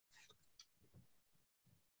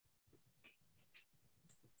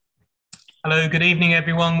Hello, good evening,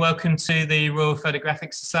 everyone. Welcome to the Royal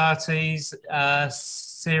Photographic Society's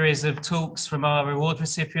series of talks from our award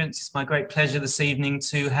recipients. It's my great pleasure this evening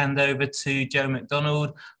to hand over to Joe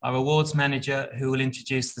McDonald, our awards manager, who will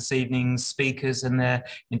introduce this evening's speakers and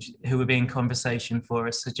who will be in conversation for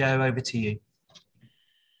us. So Joe, over to you.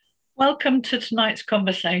 Welcome to tonight's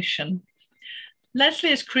conversation. Lesley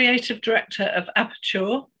is creative director of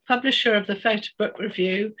Aperture, publisher of the Photobook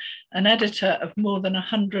Review, and editor of more than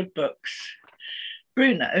 100 books.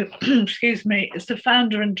 Bruno, excuse me, is the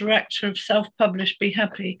founder and director of self-published Be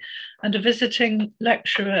Happy and a visiting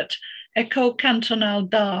lecturer at École cantonale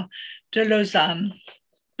d'art de Lausanne.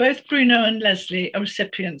 Both Bruno and Lesley are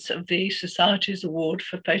recipients of the Society's Award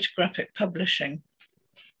for Photographic Publishing.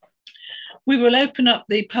 We will open up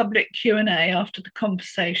the public Q&A after the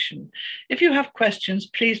conversation. If you have questions,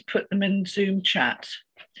 please put them in Zoom chat.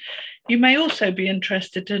 You may also be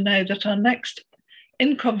interested to know that our next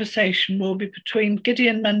In Conversation will be between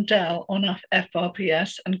Gideon Mandel on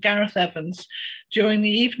FRPS and Gareth Evans during the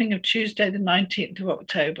evening of Tuesday, the 19th of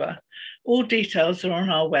October. All details are on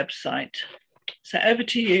our website. So over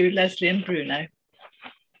to you, Lesley and Bruno.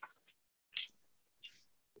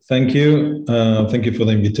 Thank you. Thank you for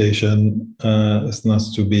the invitation. It's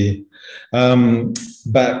nice to be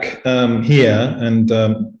back here,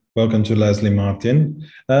 and welcome to Lesley Martin.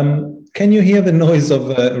 Can you hear the noise of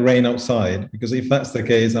rain outside? Because if that's the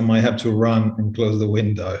case, I might have to run and close the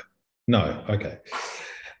window. No, okay.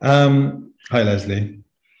 Hi, Lesley.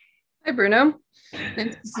 Hi, Bruno.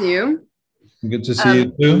 Nice to see you. Good to see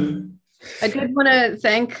you too. I did want to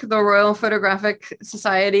thank the Royal Photographic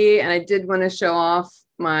Society, and I did want to show off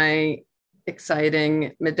my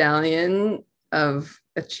exciting medallion of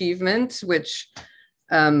achievement, which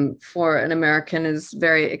for an American is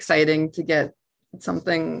very exciting to get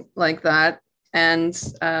something like that. And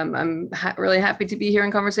I'm really happy to be here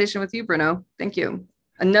in conversation with you, Bruno. Thank you.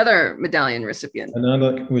 Another medallion recipient.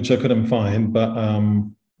 Another, which I couldn't find, but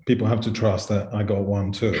people have to trust that I got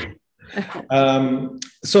one too.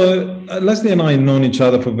 So Lesley and I have known each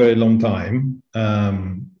other for a very long time.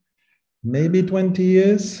 Maybe 20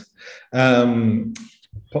 years,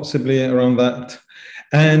 possibly around that.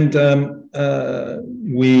 And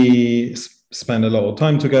we spend a lot of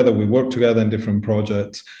time together. We work together in different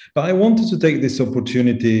projects. But I wanted to take this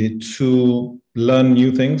opportunity to learn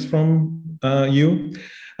new things from you.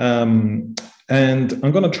 And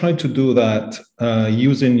I'm going to try to do that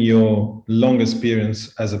using your long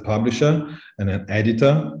experience as a publisher and an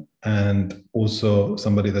editor, and also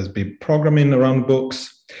somebody that's been programming around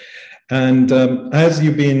books. And as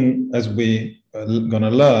we're going to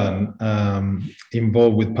learn,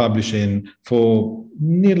 involved with publishing for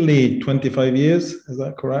nearly 25 years, is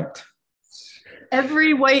that correct?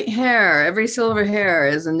 Every white hair, every silver hair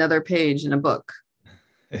is another page in a book.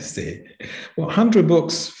 I see. Well, 100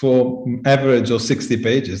 books for average of 60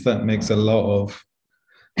 pages, that makes a lot of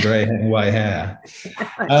gray and white hair.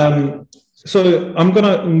 So I'm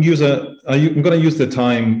going to use the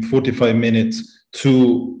time, 45 minutes,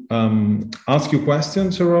 to ask you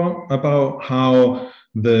questions about how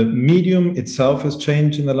the medium itself has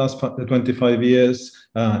changed in the last 25 years,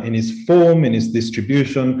 in its form, in its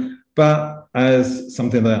distribution, but as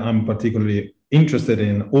something that I'm particularly interested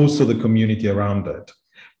in, also the community around it.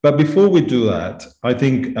 But before we do that, I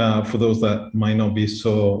think for those that might not be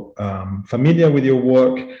so familiar with your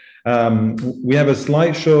work, we have a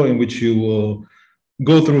slideshow in which you will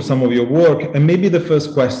go through some of your work. And maybe the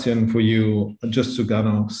first question for you, just to kind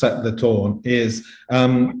of set the tone, is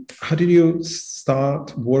how did you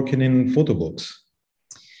start working in photo books?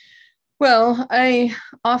 Well, I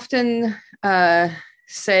often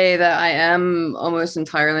say that I am almost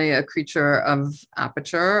entirely a creature of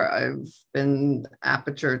Aperture. I've been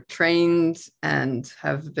Aperture trained and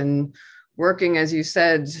have been working, as you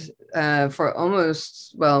said, for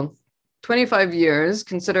almost, 25 years,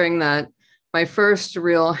 considering that my first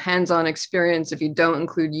real hands-on experience, if you don't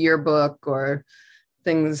include yearbook or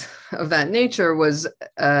things of that nature, was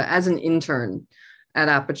as an intern at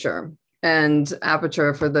Aperture. And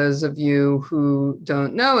Aperture, for those of you who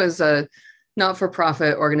don't know, is a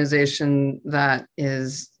not-for-profit organization that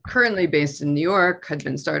is currently based in New York, had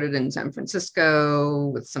been started in San Francisco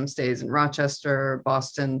with some stays in Rochester,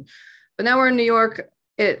 Boston. But now we're in New York.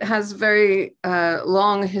 It has very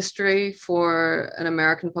long history for an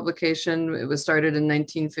American publication. It was started in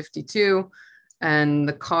 1952, and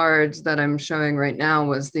the card that I'm showing right now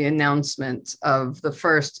was the announcement of the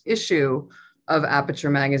first issue of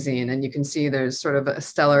Aperture magazine. And you can see there's sort of a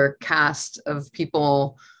stellar cast of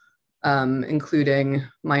people, including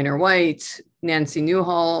Minor White, Nancy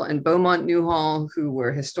Newhall, and Beaumont Newhall, who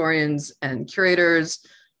were historians and curators.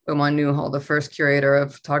 Beaumont Newhall, the first curator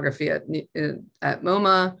of photography at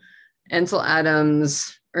MoMA, Ansel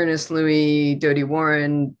Adams, Ernest Louis, Dodie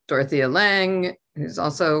Warren, Dorothea Lange, who's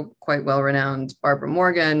also quite well-renowned, Barbara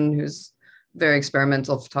Morgan, who's a very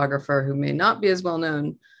experimental photographer who may not be as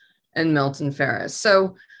well-known, and Melton Ferris.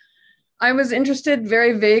 So I was interested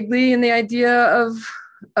very vaguely in the idea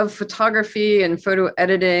of photography and photo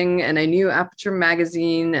editing, and I knew Aperture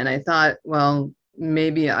magazine, and I thought, well,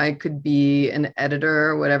 maybe I could be an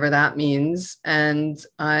editor, whatever that means. And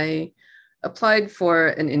I applied for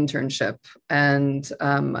an internship, and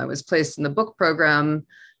I was placed in the book program,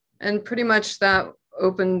 and pretty much that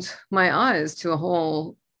opened my eyes to a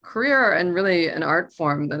whole career and really an art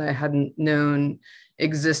form that I hadn't known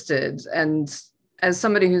existed. And as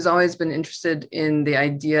somebody who's always been interested in the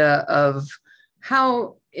idea of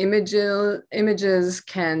how images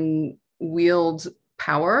can wield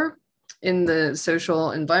power in the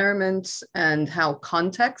social environment and how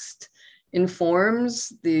context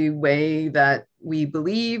informs the way that we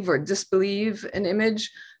believe or disbelieve an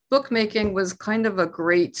image, bookmaking was kind of a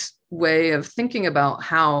great way of thinking about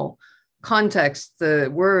how context, the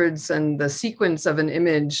words and the sequence of an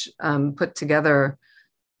image put together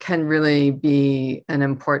can really be an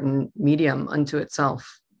important medium unto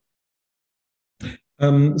itself.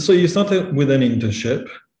 So you started with an internship,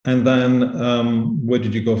 and then where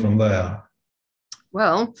did you go from there?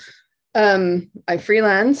 Well, I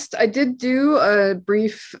freelanced. I did do a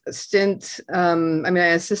brief stint. I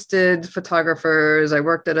assisted photographers. I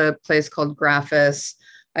worked at a place called Graphis.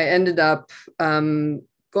 I ended up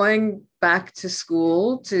going back to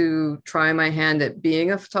school to try my hand at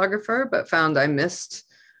being a photographer, but found I missed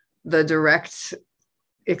the direct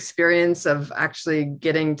experience of actually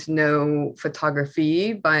getting to know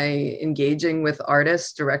photography by engaging with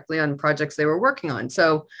artists directly on projects they were working on.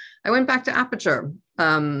 So I went back to Aperture.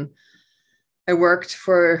 I worked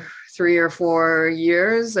for 3 or 4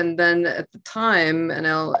 years, and then at the time, and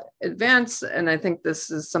I'll advance, and I think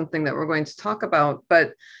this is something that we're going to talk about,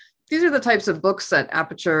 but these are the types of books that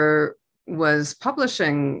Aperture was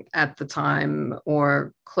publishing at the time,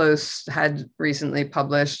 or close had recently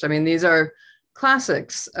published. I mean, these are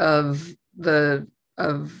classics of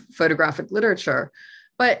photographic literature,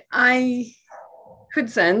 but I could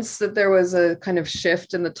sense that there was a kind of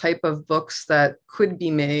shift in the type of books that could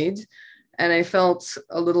be made, and I felt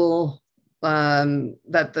a little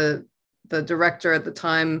that the director at the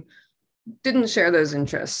time didn't share those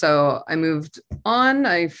interests. So I moved on.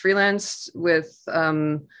 I freelanced with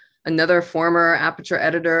another former Aperture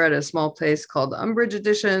editor at a small place called Umbridge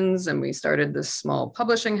Editions, and we started this small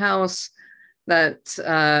publishing house that,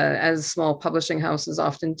 as small publishing houses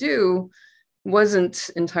often do, wasn't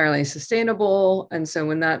entirely sustainable. And so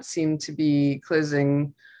when that seemed to be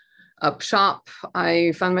closing up shop,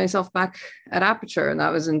 I found myself back at Aperture, and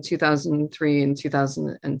that was in 2003 and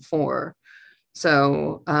 2004.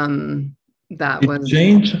 So that was...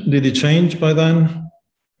 Did it change by then?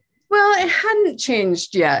 Well, it hadn't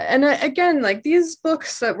changed yet. And again, like these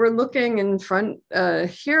books that we're looking in front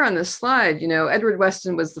here on this slide, you know, Edward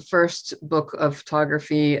Weston was the first book of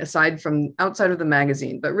photography outside of the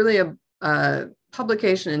magazine, but really a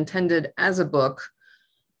publication intended as a book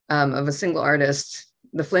of a single artist,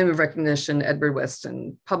 The Flame of Recognition, Edward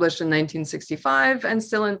Weston, published in 1965 and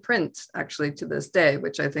still in print actually to this day,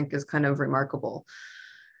 which I think is kind of remarkable.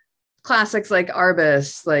 Classics like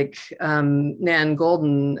Arbus, like Nan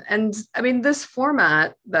Golden. And I mean, this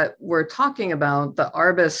format that we're talking about, the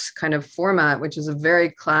Arbus kind of format, which is a very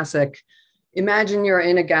classic, imagine you're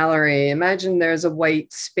in a gallery, imagine there's a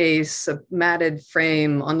white space, a matted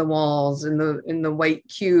frame on the walls in the white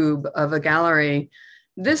cube of a gallery.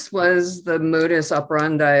 This was the modus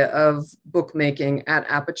operandi of bookmaking at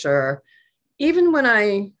Aperture, even when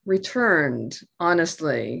I returned,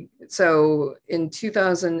 honestly. So in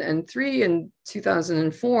 2003 and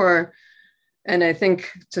 2004, and I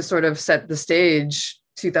think to sort of set the stage,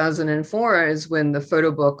 2004 is when the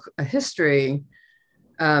Photobook, A History,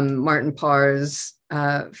 Martin Parr's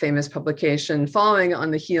famous publication, following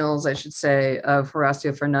on the heels, I should say, of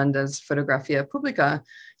Horacio Fernandez's Fotografia Publica,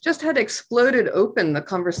 just had exploded open the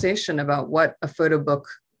conversation about what a photobook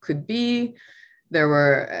could be. There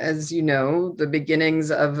were, as you know, the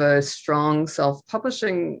beginnings of a strong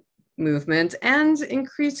self-publishing movement and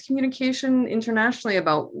increased communication internationally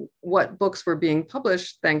about what books were being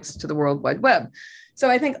published thanks to the World Wide Web. So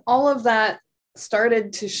I think all of that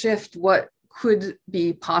started to shift what could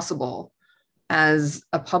be possible as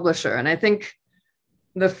a publisher. And I think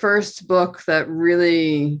the first book that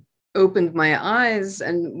really opened my eyes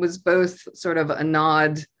and was both sort of a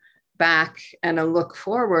nod back and a look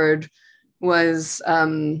forward was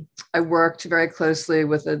I worked very closely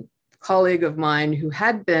with a colleague of mine who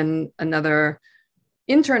had been another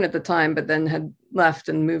intern at the time, but then had left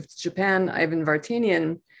and moved to Japan, Ivan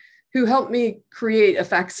Vartanian, who helped me create a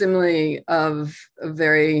facsimile of a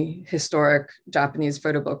very historic Japanese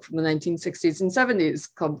photo book from the 1960s and 70s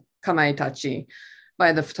called Kamaitachi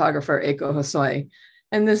by the photographer Eiko Hosoi.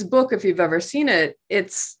 And this book, if you've ever seen it,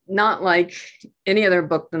 it's not like any other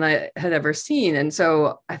book that I had ever seen. And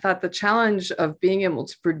so I thought the challenge of being able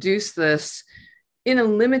to produce this in a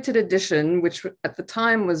limited edition, which at the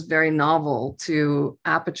time was very novel to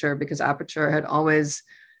Aperture, because Aperture had always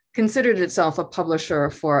considered itself a publisher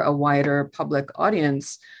for a wider public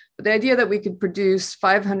audience. But the idea that we could produce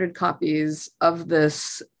 500 copies of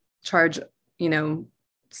this, charge, $350,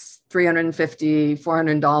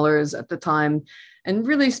 $400 at the time, and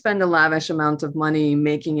really spend a lavish amount of money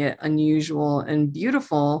making it unusual and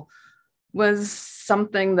beautiful was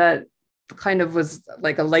something that kind of was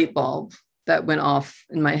like a light bulb that went off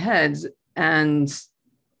in my head. And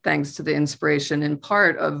thanks to the inspiration in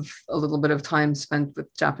part of a little bit of time spent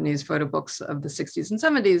with Japanese photo books of the 60s and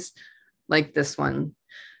 70s, like this one.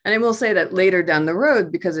 And I will say that later down the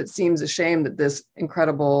road, because it seems a shame that this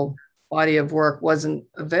incredible body of work wasn't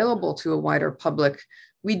available to a wider public,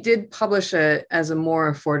 we did publish it as a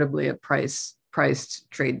more affordably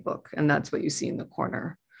priced trade book. And that's what you see in the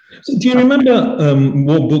corner. So do you remember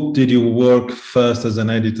what book did you work first as an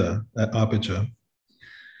editor at Aperture?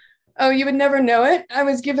 Oh, you would never know it. I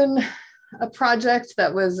was given a project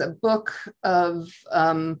that was a book of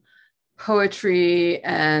poetry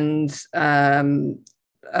and kind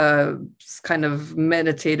of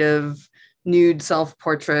meditative nude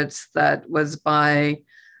self-portraits that was by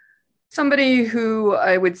somebody who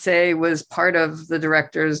I would say was part of the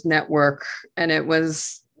director's network. And it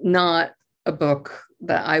was not a book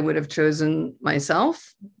that I would have chosen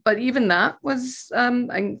myself. But even that was,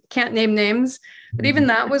 I can't name names, but even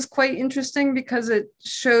that was quite interesting because it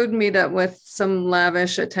showed me that with some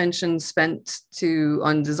lavish attention spent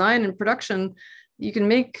on design and production, you can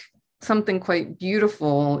make something quite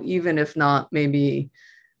beautiful, even if not maybe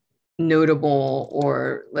notable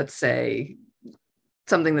or, let's say,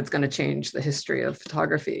 something that's going to change the history of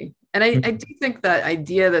photography. And I do think that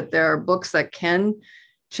idea that there are books that can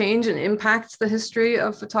change and impact the history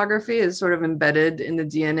of photography is sort of embedded in the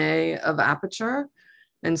DNA of Aperture,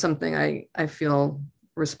 and something I feel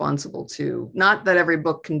responsible to. Not that every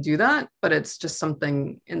book can do that, but it's just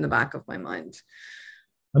something in the back of my mind.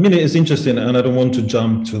 I mean, it's interesting, and I don't want to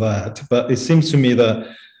jump to that, but it seems to me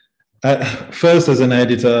that first as an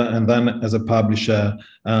editor and then as a publisher,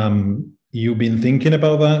 you've been thinking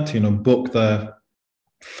about that, book that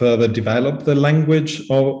further develop the language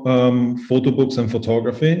of photo books and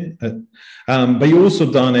photography. But you also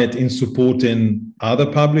done it in supporting other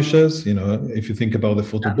publishers, if you think about the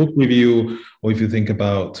Photo Book Review, or if you think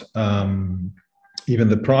about even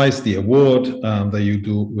the prize, the award that you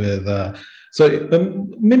do with.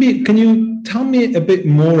 Maybe can you tell me a bit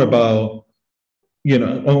more about,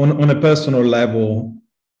 on a personal level,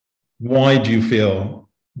 why do you feel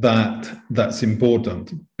that's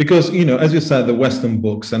important? Because, as you said, the Western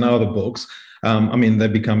books and other books, they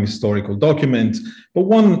become historical documents, but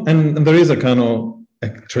and there is a kind of a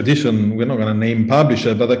tradition, we're not going to name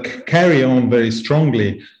publisher, but they carry on very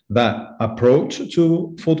strongly that approach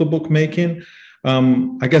to photo book making.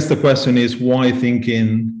 I guess the question is, why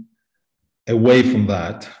thinking away from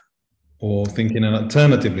that, or thinking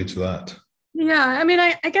alternatively to that? Yeah,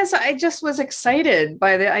 I guess I just was excited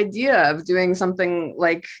by the idea of doing something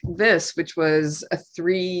like this, which was a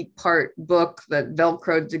 3-part book that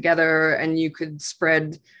Velcroed together, and you could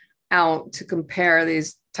spread out to compare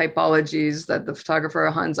these typologies that the photographer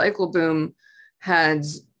Hans Eichelboom had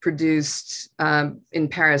produced in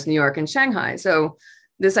Paris, New York, and Shanghai. So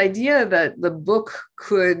this idea that the book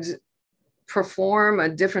could perform a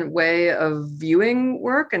different way of viewing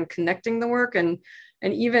work and connecting the work and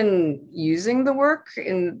even using the work.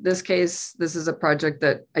 In this case, this is a project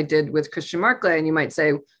that I did with Christian Marclay, and you might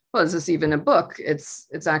say, well, is this even a book? It's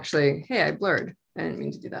actually, hey, I blurred. I didn't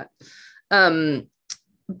mean to do that.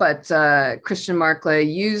 But Christian Marclay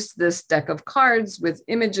used this deck of cards with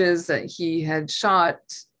images that he had shot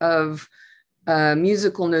of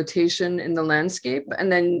musical notation in the landscape,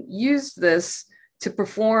 and then used this to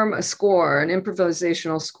perform a score, an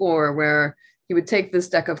improvisational score, where he would take this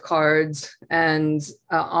deck of cards and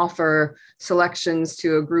offer selections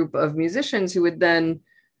to a group of musicians who would then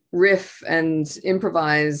riff and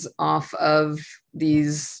improvise off of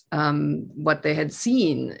these, what they had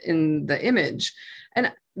seen in the image.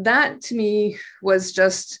 And that to me was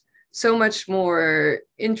just so much more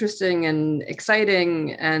interesting and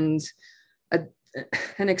exciting. And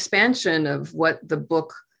an expansion of what the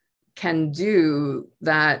book can do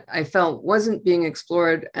that I felt wasn't being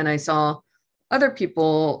explored. And I saw other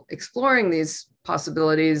people exploring these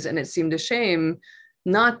possibilities, and it seemed a shame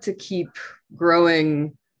not to keep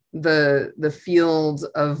growing the field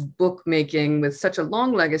of bookmaking with such a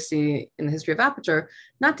long legacy in the history of Aperture,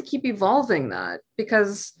 not to keep evolving that,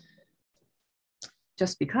 because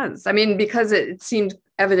it seemed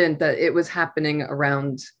evident that it was happening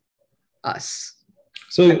around us.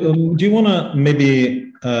 So do you want to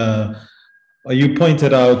maybe, you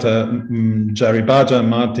pointed out Jerry Badger and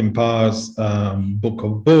Martin Parr's Book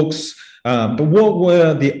of Books, but what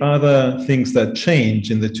were the other things that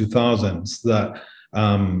changed in the 2000s that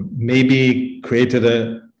maybe created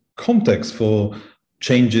a context for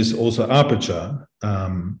changes also at Aperture?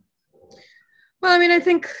 Well, I mean, I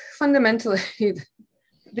think fundamentally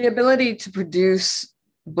the ability to produce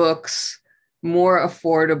books more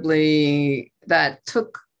affordably that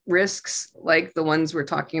took risks like the ones we're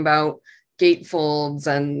talking about, gatefolds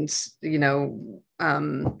and,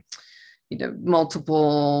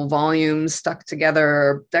 multiple volumes stuck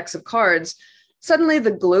together, decks of cards. Suddenly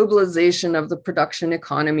the globalization of the production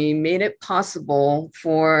economy made it possible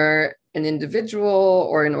for an individual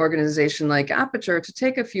or an organization like Aperture to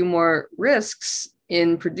take a few more risks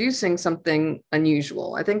in producing something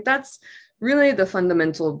unusual. I think that's really the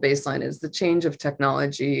fundamental baseline, is the change of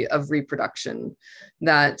technology of reproduction,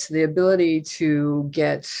 that the ability to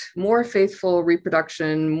get more faithful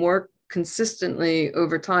reproduction more consistently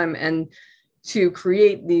over time and to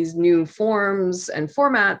create these new forms and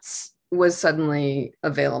formats was suddenly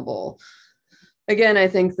available. Again, I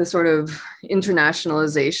think the sort of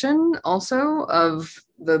internationalization also of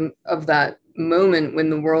that moment when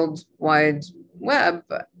the World Wide Web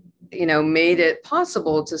made it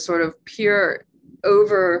possible to sort of peer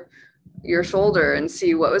over your shoulder and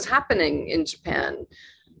see what was happening in Japan.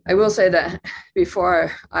 I will say that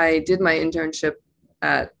before I did my internship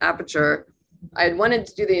at Aperture, I had wanted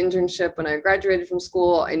to do the internship when I graduated from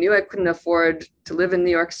school. I knew I couldn't afford to live in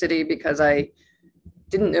New York City because I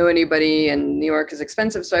didn't know anybody and New York is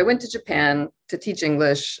expensive. So I went to Japan to teach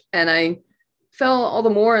English, and I fell all the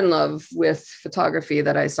more in love with photography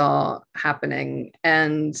that I saw happening.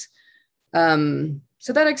 And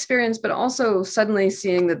so that experience, but also suddenly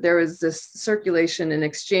seeing that there was this circulation and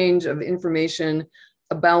exchange of information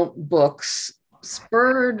about books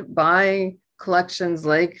spurred by collections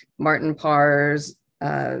like Martin Parr's,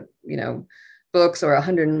 books, or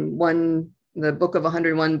 101, the Book of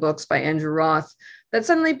 101 Books by Andrew Roth, that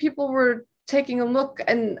suddenly people were taking a look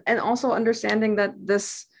and also understanding that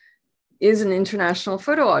this is an international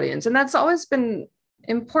photo audience. And that's always been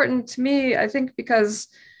important to me, I think, because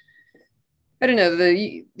I don't know,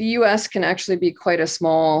 the US can actually be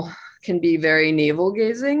can be very navel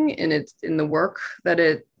gazing in the work that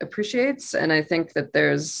it appreciates. And I think that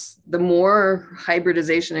there's the more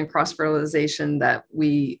hybridization and cross-fertilization that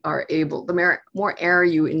we are able, the more air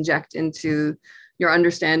you inject into your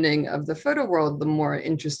understanding of the photo world, the more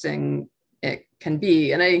interesting it can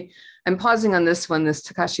be. And I'm pausing on this one, this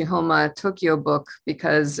Takashi Homa Tokyo book,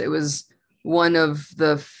 because it was one of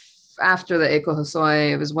after the École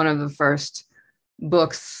Hosoi, it was one of the first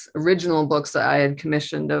original books that I had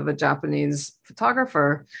commissioned of a Japanese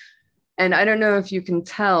photographer. And I don't know if you can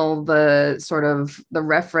tell the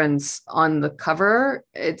reference on the cover.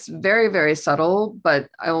 It's very, very subtle, but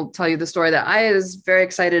I will tell you the story that I was very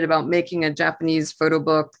excited about making a Japanese photo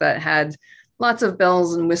book that had lots of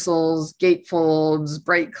bells and whistles, gatefolds,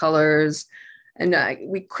 bright colors. And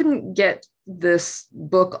we couldn't get this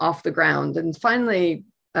book off the ground. And finally,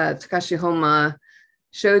 Takashi Homa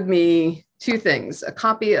showed me two things: a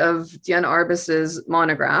copy of Diane Arbus's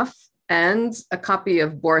monograph and a copy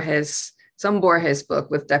of some Borges book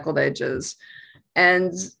with deckled edges,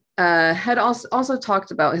 and had also talked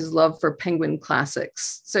about his love for Penguin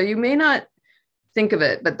classics. So you may not think of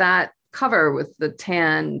it, but that cover with the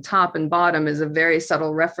tan top and bottom is a very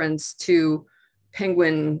subtle reference to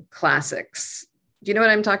Penguin classics. Do you know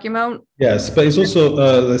what I'm talking about? Yes, but it's also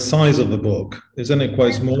the size of the book. Isn't it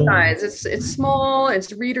quite small? It's small,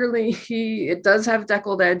 it's readerly, it does have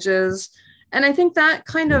deckled edges. And I think that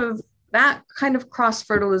kind of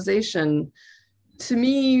cross-fertilization to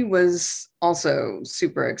me was also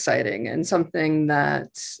super exciting and something that,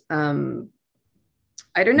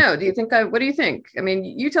 I don't know, what do you think? I mean,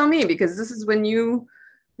 you tell me, because this is when you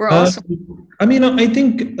were also... I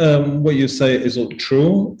think what you say is all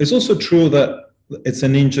true. It's also true that it's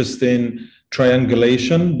an interesting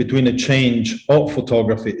triangulation between a change of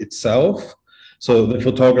photography itself, so the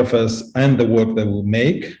photographers and the work they will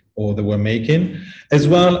make, or they were making, as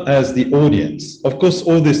well as the audience. Of course,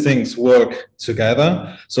 all these things work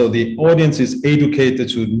together. So the audience is educated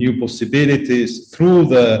to new possibilities through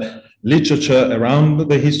the literature around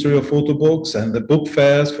the history of photobooks and the book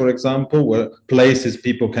fairs, for example, where places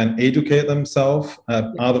people can educate themselves,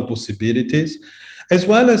 other possibilities, as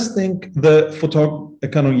well as think a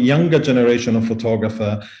kind of younger generation of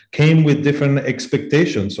photographer came with different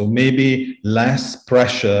expectations, or maybe less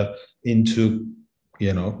pressure into,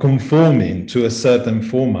 conforming to a certain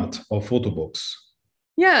format of photobooks.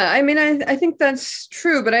 Yeah, I mean, I think that's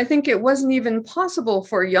true, but I think it wasn't even possible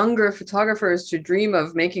for younger photographers to dream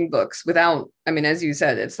of making books without, I mean, as you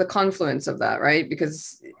said, it's the confluence of that, right?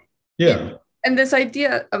 Because yeah. And this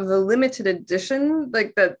idea of the limited edition,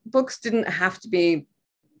 like that books didn't have to be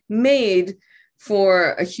made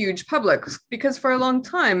for a huge public, because for a long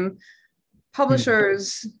time,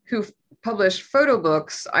 publishers who published photo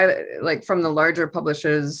books, like from the larger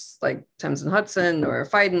publishers like Thames and Hudson or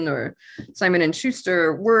Phaidon or Simon and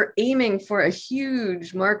Schuster, were aiming for a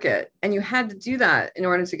huge market, and you had to do that in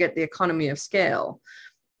order to get the economy of scale.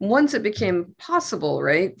 Once it became possible,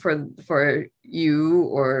 right, for you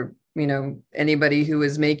or anybody who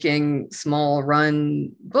was making small run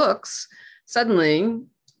books, suddenly,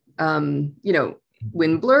 when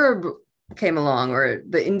Blurb came along, or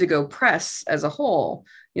the Indigo Press as a whole,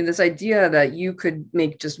 this idea that you could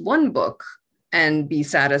make just one book and be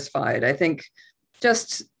satisfied, I think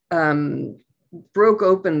just broke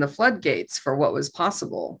open the floodgates for what was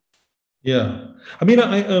possible. Yeah, I mean,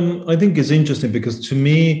 I think it's interesting because to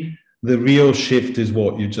me, the real shift is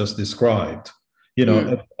what you just described.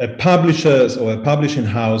 A publisher's or a publishing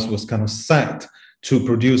house was kind of set to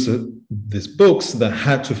produce these books that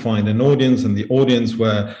had to find an audience, and the audience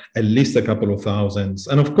were at least a couple of thousands.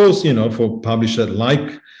 And of course, for publishers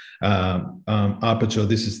like Aperture,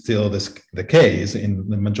 this is still the case in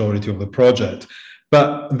the majority of the project.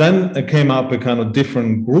 But then it came up a kind of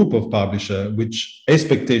different group of publishers, which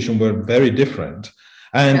expectations were very different.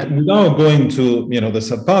 And without going to, the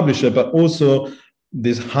sub-publisher, but also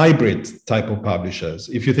this hybrid type of publishers.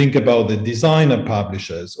 If you think about the designer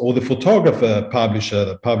publishers or the photographer publisher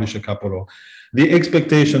that publish a couple of, the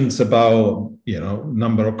expectations about,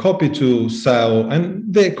 number of copy to sell and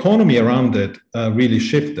the economy around it really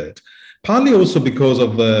shifted. Partly also because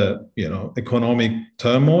of the, economic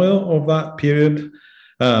turmoil of that period.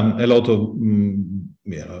 A lot of,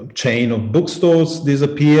 chain of bookstores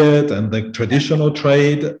disappeared, and the traditional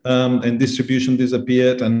trade and distribution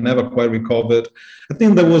disappeared and never quite recovered. I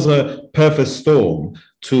think there was a perfect storm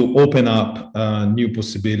to open up new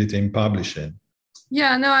possibility in publishing.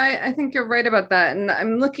 Yeah, no, I think you're right about that. And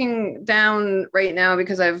I'm looking down right now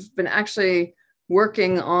because I've been actually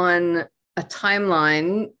working on a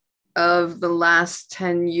timeline of the last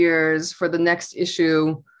 10 years for the next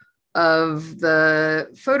issue of the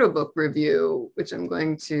Photobook review, which I'm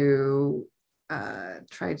going to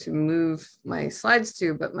try to move my slides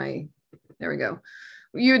to, but there we go.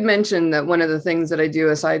 You had mentioned that one of the things that I do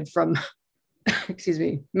aside from, excuse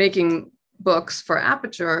me, making books for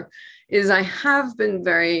Aperture is I have been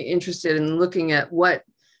very interested in looking at what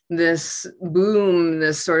this boom,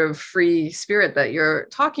 this sort of free spirit that you're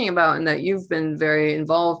talking about and that you've been very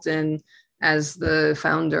involved in as the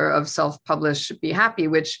founder of Self-Publish Be Happy,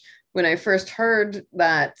 which when I first heard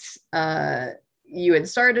that you had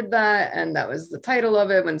started that and that was the title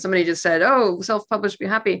of it, when somebody just said, oh, Self-Publish Be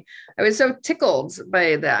Happy, I was so tickled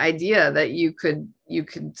by the idea that you could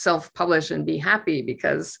self-publish and be happy,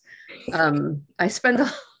 because I spend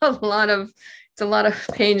a lot of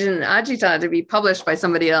pain and agita to be published by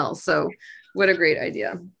somebody else. So what a great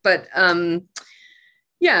idea. But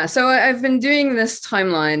yeah, so I've been doing this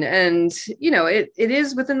timeline, and it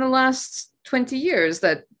is within the last 20 years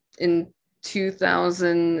that in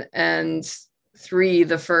 2003,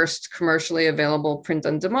 the first commercially available print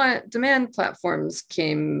on demand platforms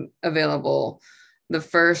came available. The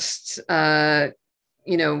first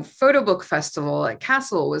Photobook Festival at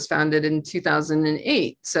Castle was founded in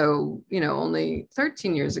 2008. So, only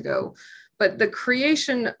 13 years ago. But the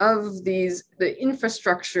creation of the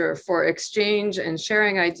infrastructure for exchange and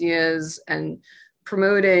sharing ideas and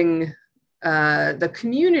promoting the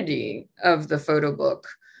community of the photo book,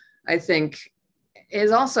 I think,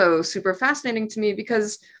 is also super fascinating to me,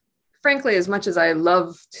 because frankly, as much as I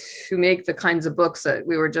love to make the kinds of books that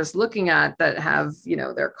we were just looking at that have,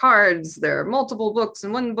 their cards, there are multiple books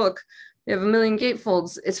in one book, they have a million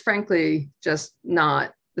gatefolds, it's frankly just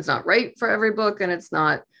it's not right for every book, and it's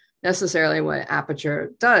not necessarily what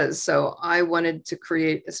Aperture does. So I wanted to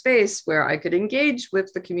create a space where I could engage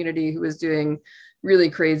with the community who was doing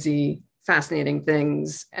really crazy, fascinating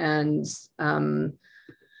things, and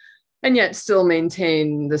and yet still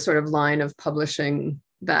maintain the sort of line of publishing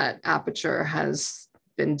that Aperture has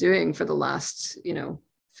been doing for the last,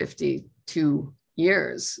 52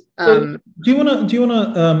 years. Do you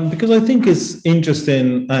wanna because I think it's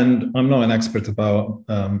interesting, and I'm not an expert about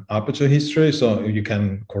Aperture history, so you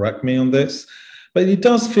can correct me on this, but it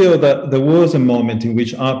does feel that there was a moment in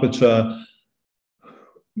which Aperture,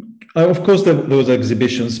 of course, there was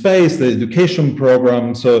exhibition space, the education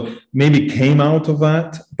program, so maybe came out of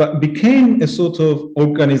that, but became a sort of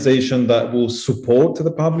organization that will support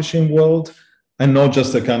the publishing world and not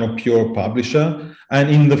just a kind of pure publisher, and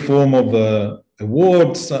in the form of the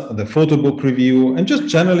awards, the photo book review, and just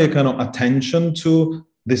generally a kind of attention to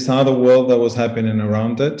this other world that was happening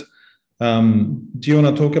around it. Do you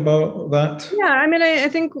want to talk about that? Yeah, I mean, I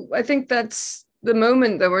think that's the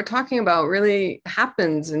moment that we're talking about really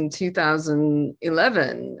happens in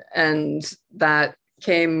 2011. And that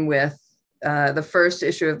came with the first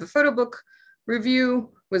issue of the photo book review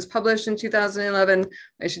was published in 2011.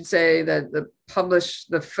 I should say that the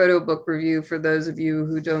photo book review, for those of you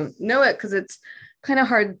who don't know it, because it's kind of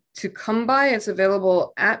hard to come by. It's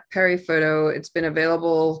available at Perry Photo. It's been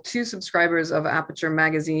available to subscribers of Aperture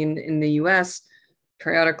magazine in the US,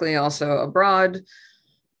 periodically also abroad.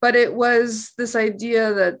 But it was this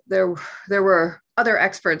idea that there were other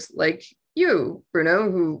experts like you, Bruno,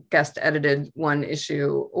 who guest edited one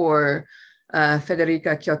issue, or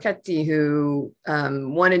Federica Chiocchetti, who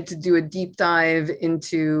wanted to do a deep dive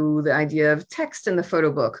into the idea of text in the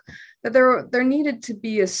photo book, that there needed to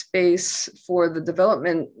be a space for the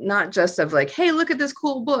development, not just of like, hey, look at this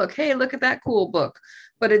cool book, hey, look at that cool book,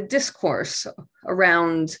 but a discourse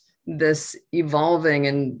around this evolving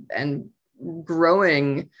and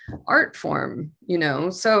growing art form,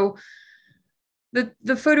 So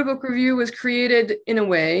the photo book review was created in a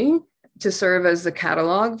way to serve as the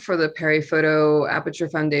catalog for the Perry Photo Aperture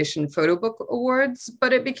Foundation Photobook Awards,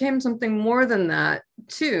 but it became something more than that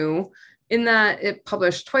too, in that it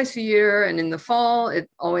published twice a year, and in the fall, it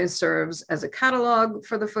always serves as a catalog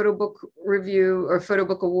for the photo book review or photo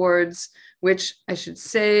book awards, which I should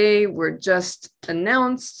say were just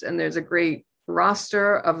announced, and there's a great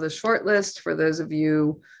roster of the shortlist for those of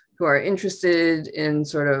you who are interested in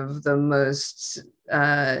sort of the most,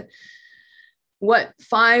 what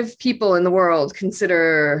 5 people in the world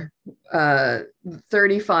consider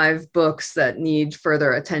 35 books that need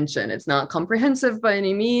further attention. It's not comprehensive by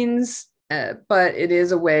any means, but it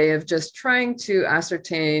is a way of just trying to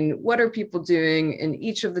ascertain what are people doing in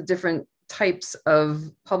each of the different types of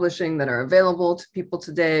publishing that are available to people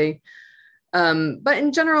today. But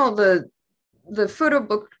in general, the photo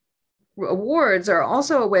book awards are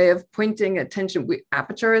also a way of pointing attention.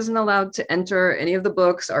 Aperture isn't allowed to enter any of the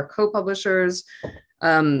books. Our co-publishers,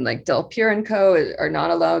 like Del Pier & Co., are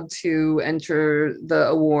not allowed to enter the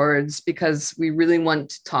awards because we really want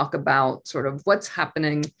to talk about sort of what's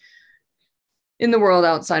happening in the world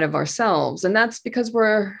outside of ourselves. And that's because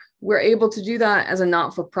we're able to do that as a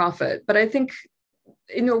not-for-profit. But I think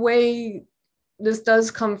in a way, this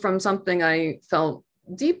does come from something I felt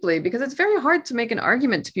deeply, because it's very hard to make an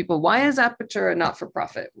argument to people. Why is Aperture a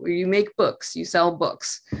not-for-profit? Where you make books, you sell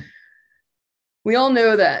books. We all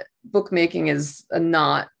know that bookmaking is a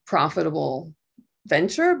not profitable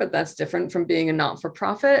venture, but that's different from being a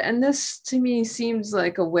not-for-profit. And this, to me, seems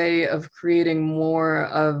like a way of creating more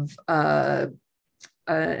of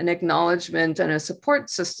an acknowledgement and a support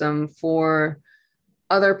system for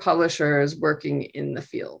other publishers working in the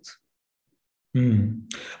field.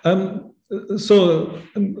 So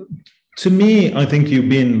to me, I think you've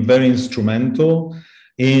been very instrumental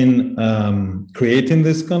in creating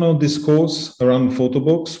this kind of discourse around photo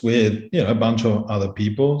books with a bunch of other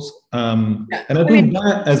people. And I think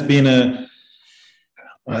that has been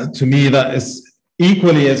to me, that is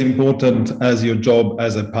equally as important as your job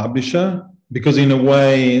as a publisher, because in a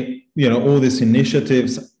way, all these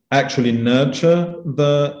initiatives actually nurture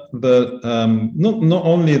not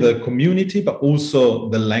only the community, but also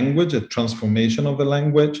the language, the transformation of the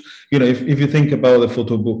language. If you think about the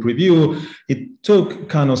photo book review, it took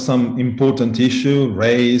kind of some important issue,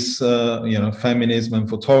 race, feminism and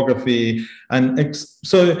photography. And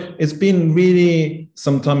so it's been really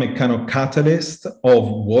sometimes a kind of catalyst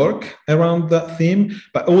of work around that theme,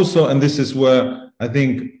 but also, and this is where I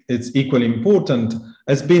think it's equally important,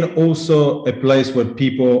 has been also a place where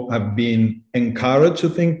people have been encouraged to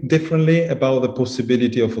think differently about the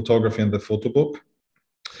possibility of photography and the photo book.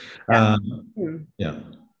 I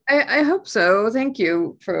hope so. Thank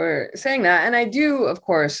you for saying that. And I do, of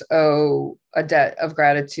course, owe a debt of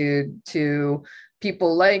gratitude to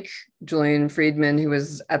people like Julian Friedman, who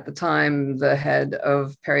was at the time the head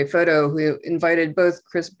of Perry Photo, who invited both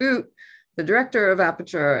Chris Boot, the director of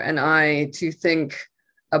Aperture, and I to think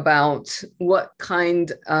about what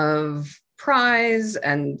kind of prize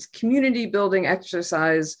and community building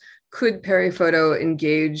exercise could Perry Photo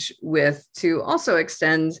engage with to also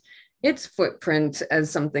extend its footprint as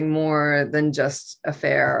something more than just a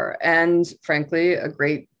fair and, frankly, a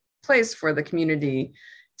great place for the community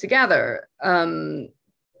to gather.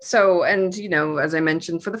 So, and, you know, as I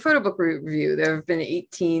mentioned, for the Photobook review, there have been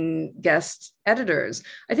 18 guest editors.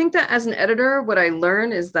 I think that as an editor, what I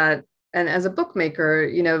learn is that, and as a bookmaker,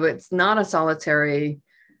 you know, it's not a solitary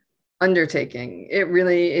undertaking. It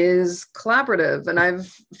really is collaborative. And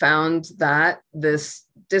I've found that this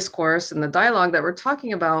discourse and the dialogue that we're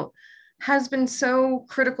talking about has been so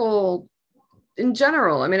critical in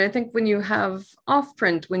general. I mean, I think when you have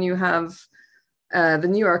off-print, when you have the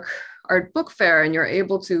New York Art Book Fair, and you're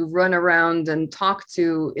able to run around and talk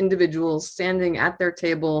to individuals standing at their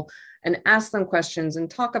table and ask them questions and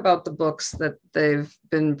talk about the books that they've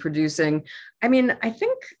been producing. I mean, I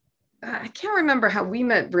think, I can't remember how we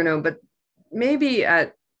met, Bruno, but maybe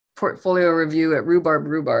at Portfolio Review at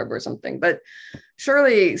Rhubarb or something, but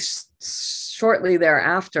surely shortly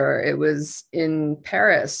thereafter, it was in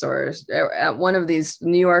Paris or at one of these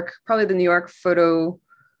New York, probably the New York Photo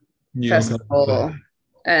Festival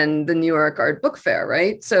and the New York Art Book Fair,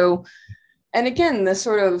 right? So, and again, this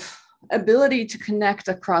sort of ability to connect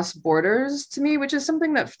across borders to me, which is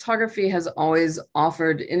something that photography has always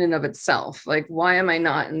offered in and of itself. Like, why am I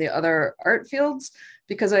not in the other art fields?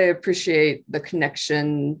 Because I appreciate the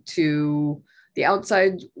connection to the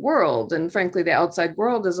outside world. And frankly, the outside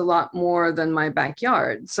world is a lot more than my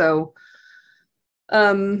backyard. So,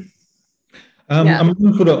 yeah. I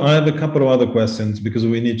have a couple of other questions because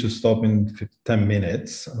we need to stop in 10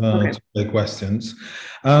 minutes Okay. to take questions.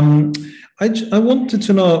 I wanted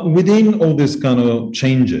to know, within all these kind of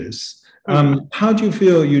changes, how do you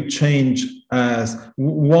feel you change as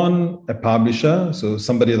a publisher, so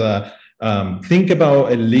somebody that think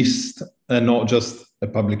about a list and not just a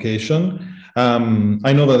publication?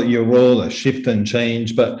 I know that your role has shift and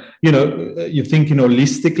change, but you know, you're thinking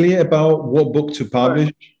holistically about what book to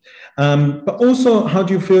publish. But also, how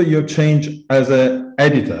do you feel you change as an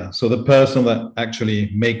editor, so the person that actually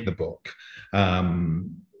make the book?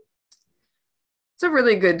 It's a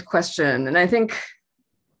really good question. And I think,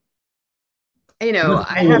 you know,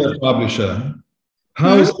 a publisher.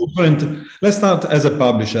 How is different? Let's start as a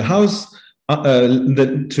publisher. How's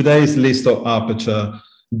today's list of Aperture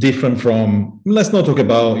different from, let's not talk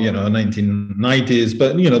about, you know, 1990s,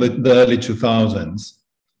 but, you know, the early 2000s?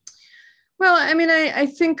 Well, I mean, I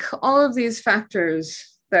think all of these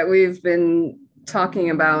factors that we've been talking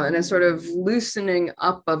about and a sort of loosening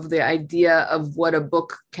up of the idea of what a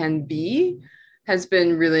book can be has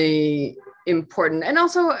been really important. And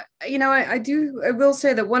also, you know, I will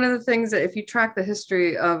say that one of the things that if you track the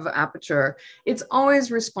history of Aperture, it's always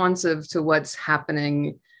responsive to what's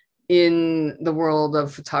happening in the world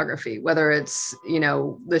of photography, whether it's, you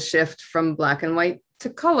know, the shift from black and white to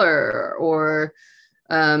color or,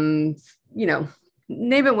 you know,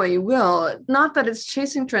 name it what you will. Not that it's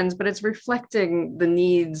chasing trends, but it's reflecting the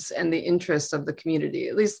needs and the interests of the community.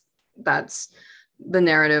 At least that's the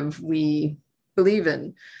narrative we believe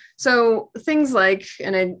in. So things like,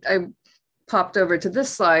 and I popped over to this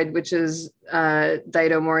slide, which is Daido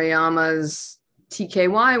Moriyama's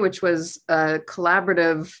TKY, which was a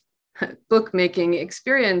collaborative bookmaking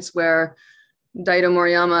experience where Daido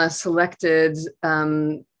Moriyama selected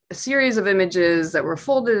a series of images that were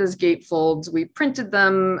folded as gatefolds. We printed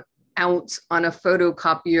them out on a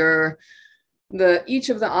photocopier. Each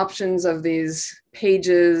of the options of these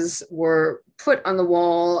pages were put on the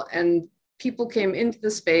wall, and people came into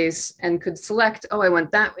the space and could select, oh, I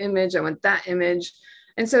want that image, I want that image.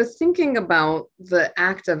 And so thinking about the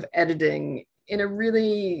act of editing in a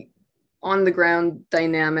really on the ground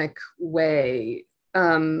dynamic way,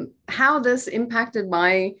 how this impacted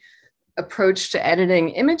my approach to editing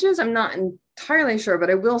images, I'm not entirely sure, but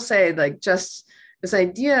I will say, like, just this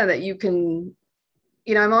idea that you can,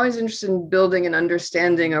 you know, I'm always interested in building an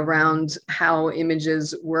understanding around how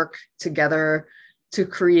images work together to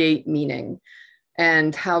create meaning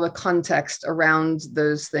and how the context around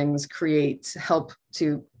those things help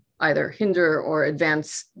to either hinder or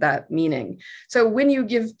advance that meaning. So when you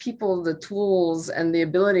give people the tools and the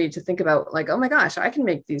ability to think about, like, oh my gosh, I can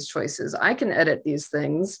make these choices, I can edit these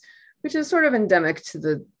things, which is sort of endemic to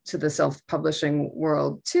the self-publishing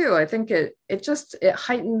world too. I think it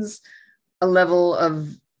heightens a level of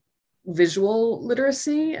visual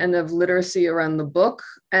literacy and of literacy around the book.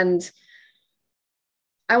 And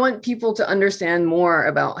I want people to understand more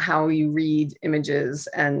about how you read images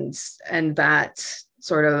and that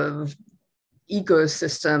sort of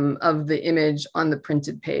ecosystem of the image on the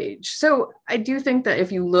printed page. So I do think that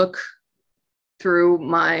if you look through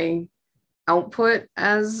my output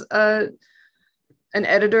as an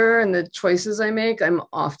editor and the choices I make, I'm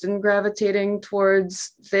often gravitating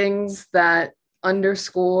towards things that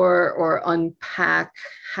underscore or unpack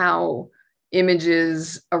how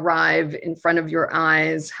images arrive in front of your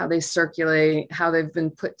eyes, how they circulate, how they've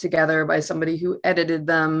been put together by somebody who edited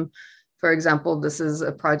them. For example, this is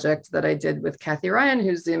a project that I did with Kathy Ryan,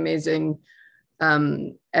 who's the amazing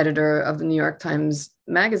editor of the New York Times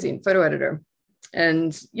Magazine, photo editor.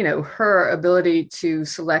 And, you know, her ability to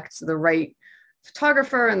select the right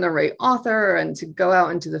photographer and the right author and to go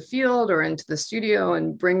out into the field or into the studio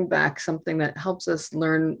and bring back something that helps us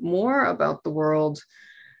learn more about the world,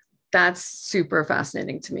 that's super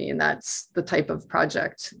fascinating to me. And that's the type of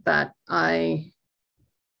project that I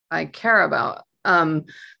care about. But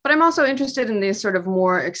I'm also interested in these sort of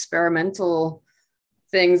more experimental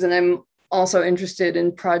things. And I'm also interested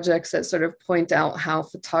in projects that sort of point out how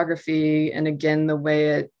photography, and again, the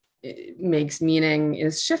way it makes meaning,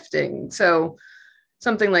 is shifting. So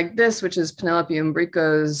something like this, which is Penelope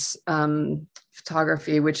Umbrico's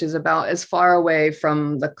photography, which is about as far away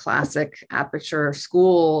from the classic Aperture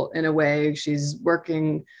school in a way. She's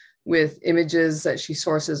working with images that she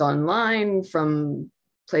sources online from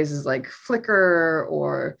places like Flickr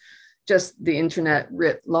or just the internet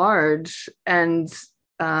writ large. And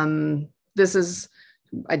I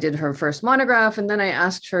did her first monograph, and then I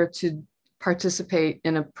asked her to participate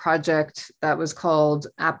in a project that was called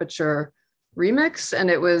Aperture Remix, and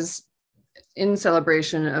it was in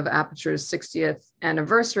celebration of Aperture's 60th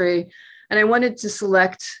anniversary. And I wanted to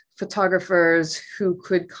select photographers who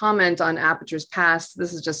could comment on Aperture's past.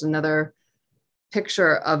 This is just another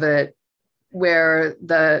picture of it, where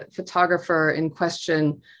the photographer in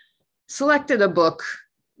question selected a book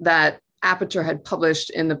that Aperture had published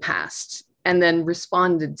in the past and then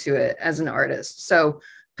responded to it as an artist. So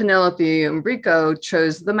Penelope Umbrico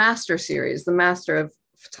chose the Master series, the Master of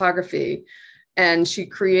Photography. And she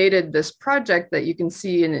created this project that you can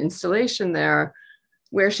see in installation there,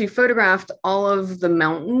 where she photographed all of the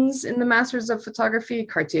mountains in the Masters of Photography,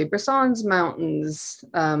 Cartier-Bresson's mountains,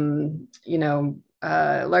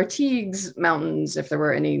 Lartigue's mountains, if there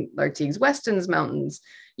were any, Lartigue's Weston's mountains,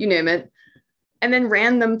 you name it, and then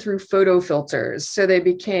ran them through photo filters. So they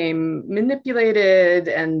became manipulated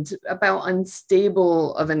and about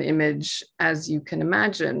unstable of an image, as you can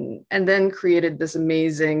imagine, and then created this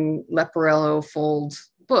amazing Leporello fold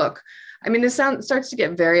book. I mean, this starts to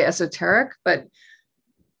get very esoteric, but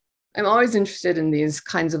I'm always interested in these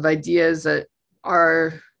kinds of ideas that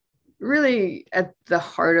are really at the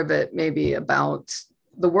heart of it, maybe about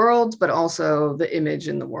the world, but also the image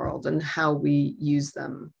in the world and how we use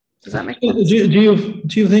them. Does that make sense?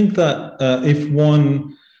 Do you think that if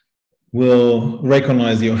one will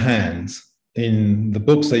recognize your hands in the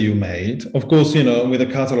books that you made, of course, you know, with a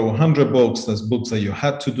catalog of 100 books, there's books that you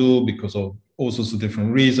had to do because of all sorts of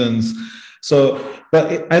different reasons. So,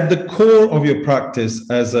 but at the core of your practice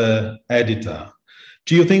as an editor,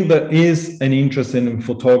 do you think there is an interest in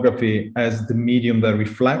photography as the medium that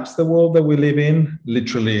reflects the world that we live in,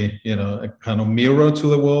 literally, you know, a kind of mirror to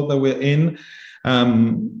the world that we're in?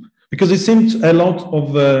 Because it seems a lot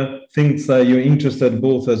of the things that you're interested,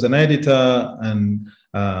 both as an editor and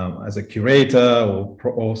as a curator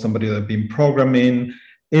or somebody that's been programming,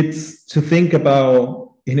 it's to think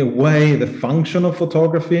about, in a way, the function of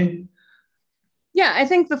photography. Yeah, I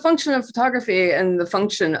think the function of photography and the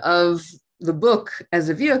function of the book as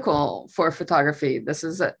a vehicle for photography. This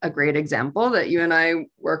is a great example that you and I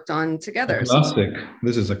worked on together. A classic.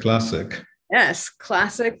 This is a classic. Yes,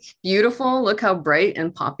 classic, beautiful. Look how bright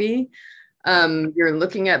and poppy. You're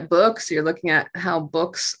looking at books, you're looking at how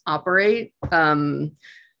books operate.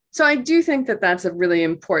 So I do think that that's a really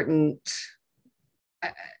important,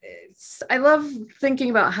 I love thinking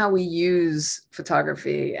about how we use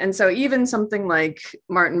photography. And so even something like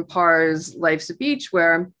Martin Parr's Life's a Beach,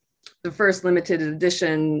 where the first limited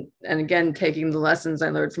edition, and again, taking the lessons I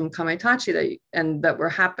learned from Kamaitachi that were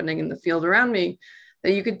happening in the field around me,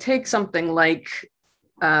 that you could take something like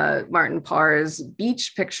Martin Parr's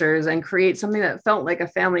beach pictures and create something that felt like a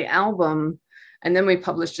family album. And then we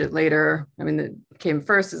published it later. I mean, it came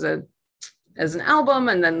first as an album,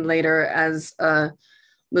 and then later as a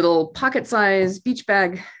little pocket size, beach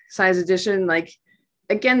bag size edition. Like,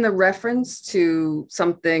 again, the reference to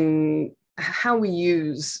something, how we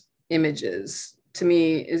use images, to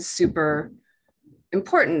me is super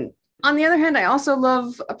important. on the other hand, I also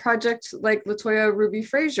love a project like LaToya Ruby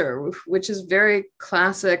Frazier, which is very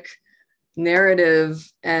classic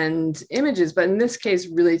narrative and images, but in this case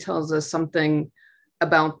really tells us something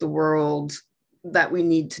about the world that we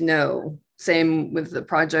need to know. Same with the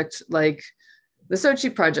project like the Sochi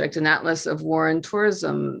Project, an atlas of war and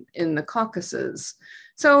tourism in the Caucasus.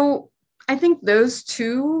 So I think those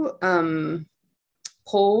two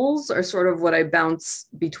poles are sort of what I bounce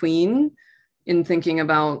between in thinking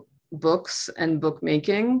about books and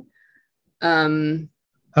bookmaking. We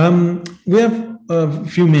have a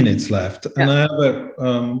few minutes left, and I have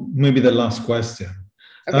maybe the last question.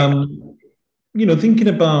 Okay. You know, thinking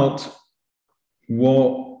about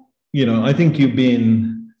what, you know, I think you've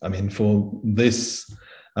been, I mean, for this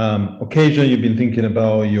occasion, you've been thinking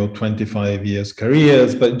about your 25 years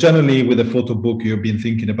careers, but generally with the photo book, you've been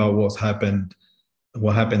thinking about what happened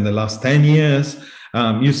the last 10 years.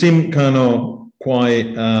 You seem kind of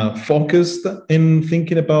quite focused in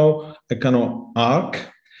thinking about a kind of arc.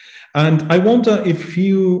 And I wonder if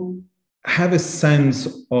you have a sense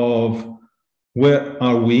of where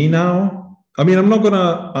are we now? I mean, I'm not going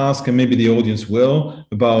to ask, and maybe the audience will,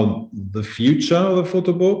 about the future of the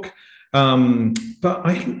photo book, but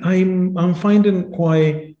I'm finding it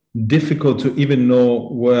quite difficult to even know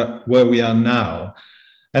where we are now.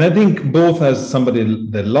 And I think both as somebody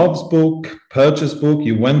that loves book, purchase book,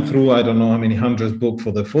 you went through, I don't know how many hundreds books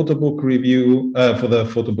for the photo book review, for the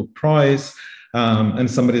photo book prize,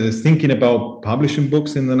 and somebody that's thinking about publishing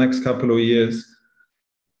books in the next couple of years.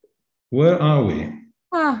 Where are we?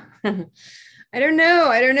 I don't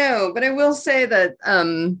know, but I will say that,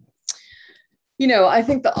 you know, I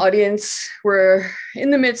think the audience, we're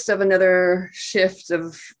in the midst of another shift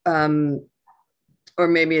of, or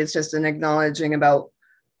maybe it's just an acknowledging about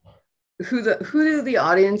who the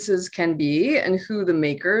audiences can be and who the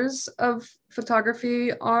makers of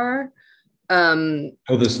photography are.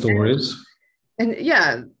 The stories. And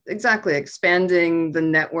yeah, exactly. Expanding the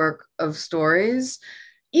network of stories.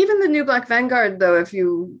 Even the new Black Vanguard, though,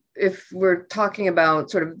 if we're talking about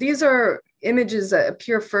sort of, these are images that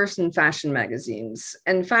appear first in fashion magazines,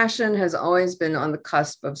 and fashion has always been on the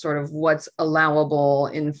cusp of sort of what's allowable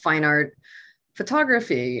in fine art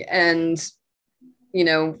photography. And you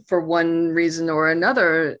know, for one reason or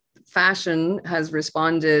another, fashion has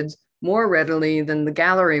responded more readily than the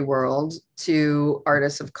gallery world to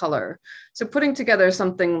artists of color. So putting together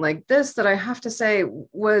something like this, that I have to say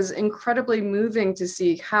was incredibly moving to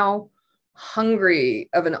see how hungry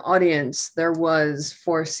of an audience there was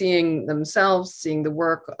for seeing themselves, seeing the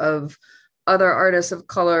work of other artists of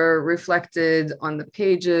color reflected on the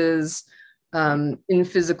pages, in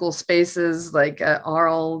physical spaces like at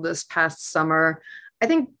Arles this past summer. I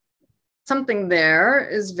think something there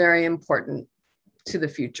is very important to the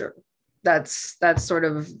future. That's sort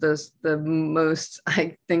of the most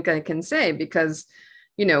I think I can say, because,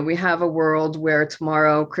 you know, we have a world where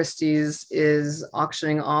tomorrow Christie's is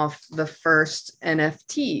auctioning off the first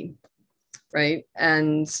NFT, right?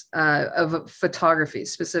 And of photography,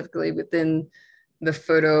 specifically within the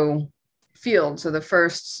photo field. So the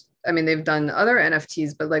first, I mean, they've done other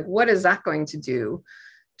NFTs, but like, what is that going to do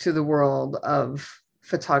to the world of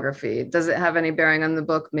photography? Does it have any bearing on the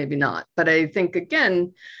book? Maybe not. But I think,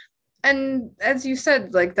 again, and as you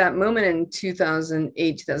said, like that moment in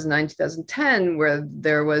 2008, 2009, 2010, where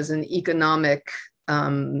there was an economic,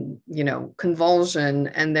 you know, convulsion,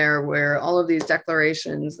 and there were all of these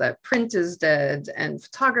declarations that print is dead and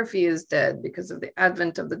photography is dead because of the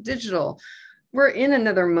advent of the digital. We're in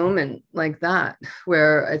another moment like that,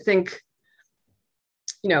 where I think,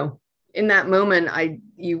 you know, in that moment,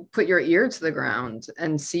 you put your ear to the ground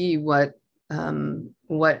and see what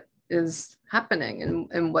is happening,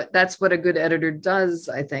 and that's what a good editor does,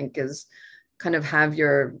 I think, is kind of have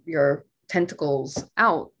your tentacles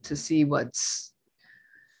out to see what's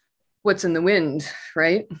in the wind,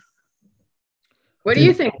 right? What do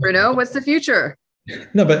you think, Bruno? What's the future?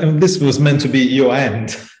 No, but this was meant to be your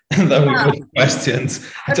end. And then we go to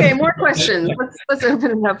questions. Okay, more questions. Let's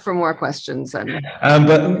open it up for more questions then.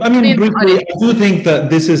 But I mean, briefly, I do think that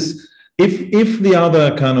this is, if the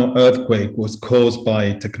other kind of earthquake was caused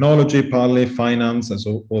by technology, partly finance, as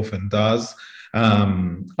often does,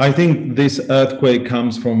 I think this earthquake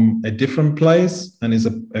comes from a different place and is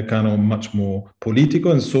a kind of much more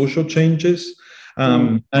political and social changes.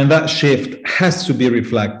 And that shift has to be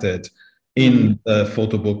reflected in the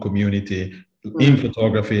photo book community, in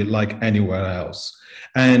photography, like anywhere else.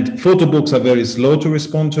 And photo books are very slow to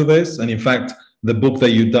respond to this. And in fact, the book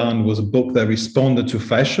that you've done was a book that responded to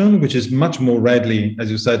fashion, which is much more readily,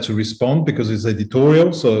 as you said, to respond because it's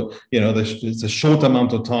editorial. So, you know, it's a short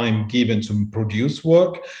amount of time given to produce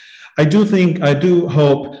work. I do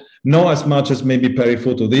hope, not as much as maybe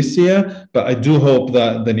Periphoto this year, but I do hope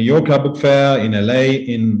that the New York Art Book Fair in LA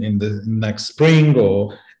in the next spring,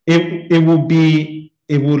 or it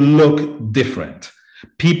will look different.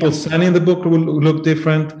 People selling the book will look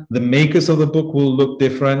different. The makers of the book will look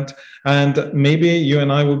different. And maybe you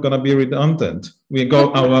and I were going to be redundant. We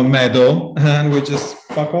got our medal and we just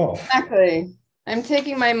fuck off. Exactly. I'm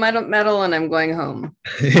taking my medal and I'm going home.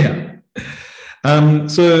 Yeah.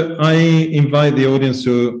 So I invite the audience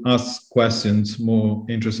to ask questions, more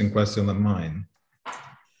interesting questions than mine.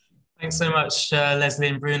 Thanks so much, Lesley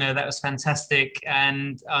and Bruno. That was fantastic.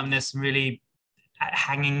 And there's some really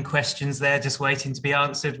hanging questions there just waiting to be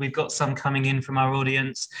answered. We've got some coming in from our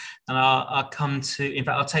audience, and I'll come to, in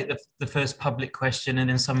fact, I'll take the first public question, and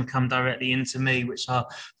then some come directly into me, which I'll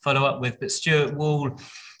follow up with. But Stuart Wall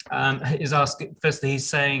is asking, firstly, he's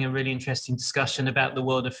saying a really interesting discussion about the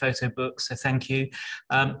world of photo books, so thank you.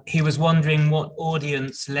 He was wondering what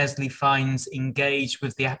audience Lesley finds engaged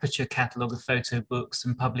with the Aperture catalogue of photo books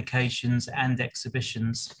and publications and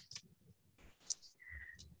exhibitions.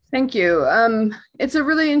 Thank you. It's a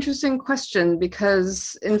really interesting question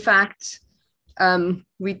because, in fact,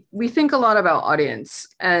 we think a lot about audience,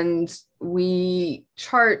 and we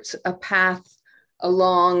chart a path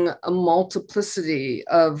along a multiplicity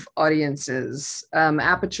of audiences.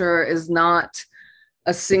 Aperture is not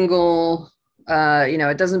a single,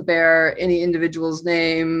 it doesn't bear any individual's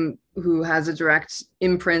name who has a direct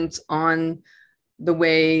imprint on the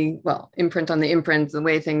way, imprint on the imprint, the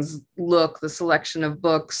way things look, the selection of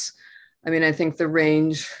books. I mean, I think the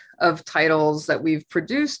range of titles that we've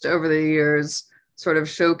produced over the years sort of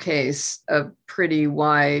showcase a pretty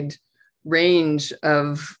wide range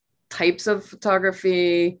of types of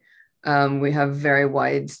photography. We have very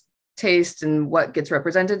wide taste in what gets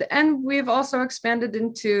represented. And we've also expanded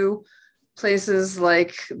into places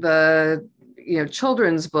like the,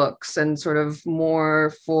 children's books and sort of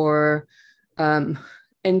more for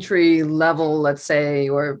entry level, let's say,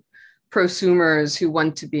 or prosumers who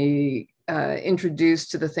want to be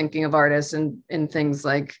introduced to the thinking of artists in things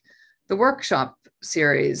like the workshop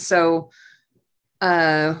series. So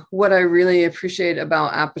what I really appreciate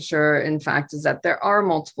about Aperture, in fact, is that there are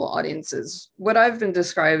multiple audiences. What I've been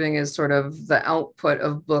describing is sort of the output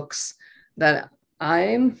of books that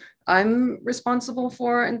I'm responsible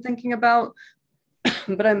for and thinking about,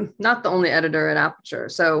 but I'm not the only editor at Aperture.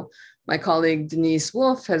 So my colleague Denise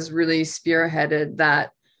Wolf has really spearheaded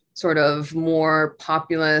that sort of more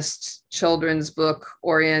populist children's book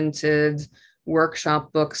oriented,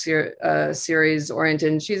 workshop book series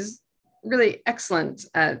oriented. And she's really excellent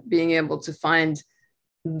at being able to find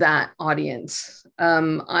that audience.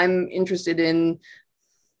 I'm interested in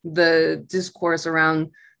the discourse around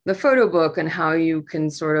the photo book and how you can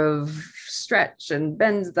sort of stretch and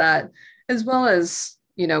bend that, as well as,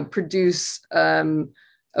 produce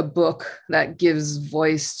a book that gives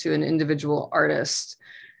voice to an individual artist.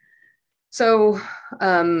 So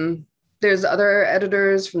there's other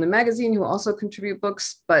editors from the magazine who also contribute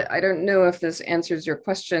books, but I don't know if this answers your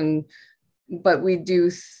question, but we do,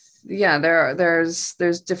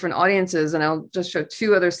 there's different audiences, and I'll just show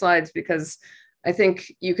two other slides because I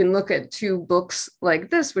think you can look at two books like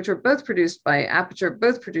this, which are both produced by Aperture,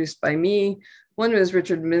 both produced by me. One was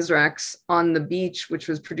Richard Misrach's On the Beach, which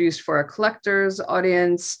was produced for a collector's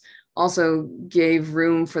audience, also gave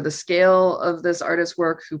room for the scale of this artist's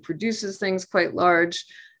work, who produces things quite large,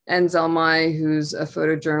 and Zalmai, who's a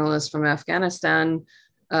photojournalist from Afghanistan,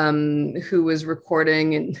 who was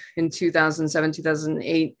recording in 2007,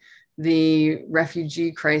 2008, the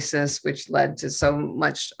refugee crisis, which led to so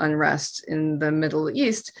much unrest in the Middle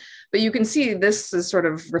East. But you can see this is sort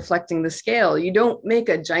of reflecting the scale. You don't make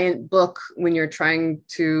a giant book when you're trying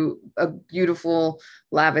to, a beautiful,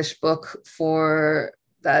 lavish book for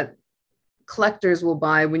that collectors will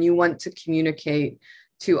buy when you want to communicate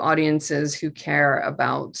to audiences who care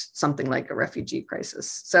about something like a refugee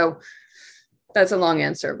crisis. So that's a long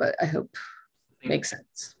answer, but I hope it makes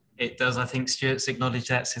sense. It does. I think Stuart's acknowledged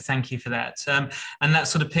that, so thank you for that. And that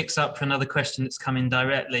sort of picks up for another question that's come in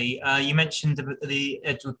directly. You mentioned the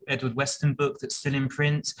Edward Weston book that's still in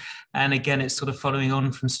print, and again, it's sort of following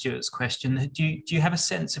on from Stuart's question. Do you have a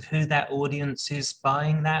sense of who that audience is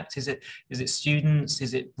buying that? Is it students?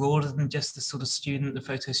 Is it broader than just the sort of the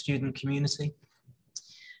photo student community?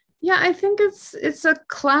 Yeah, I think it's a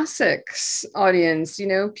classics audience,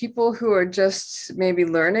 people who are just maybe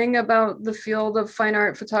learning about the field of fine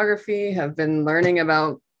art photography, have been learning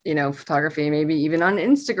about, photography, maybe even on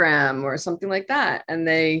Instagram or something like that. And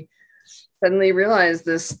they suddenly realize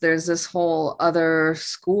there's this whole other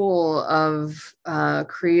school of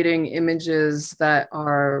creating images that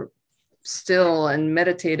are still and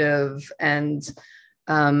meditative and,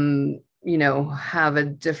 you know, have a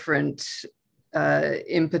different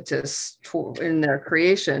impetus in their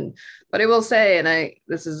creation. But I will say, and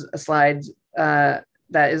this is a slide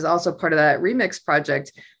that is also part of that remix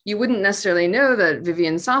project, you wouldn't necessarily know that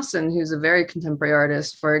Vivian Sasson, who's a very contemporary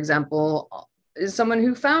artist, for example, is someone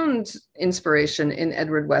who found inspiration in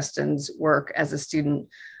Edward Weston's work as a student.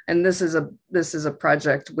 And this is a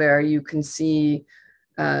project where you can see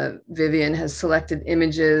Vivian has selected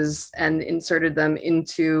images and inserted them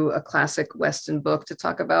into a classic Weston book to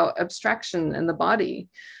talk about abstraction and the body.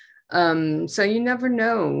 So you never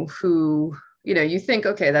know who, you know, you think,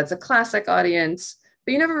 okay, that's a classic audience,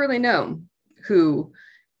 but you never really know who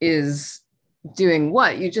is doing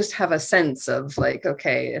what. You just have a sense of like,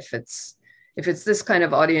 okay, if it's this kind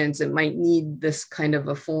of audience, it might need this kind of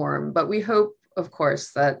a form. But we hope, of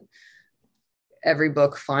course, that every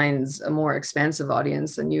book finds a more expansive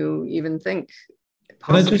audience than you even think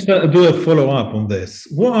possible. Can I just do a follow-up on this?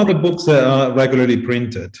 What are the books that are regularly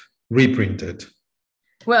reprinted?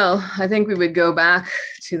 Well, I think we would go back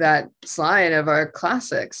to that slide of our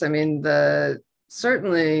classics. I mean,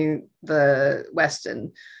 certainly the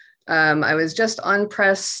Weston. I was just on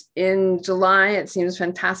press in July. It seems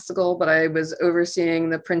fantastical, but I was overseeing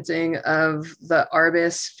the printing of the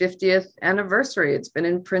Arbis 50th anniversary. It's been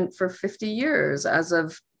in print for 50 years as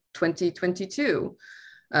of 2022,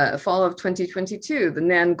 fall of 2022. The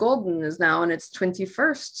Nan Golden is now in its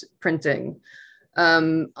 21st printing.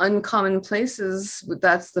 Uncommon Places,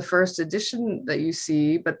 that's the first edition that you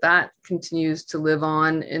see, but that continues to live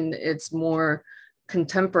on in its more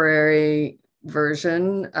contemporary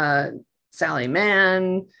version. Sally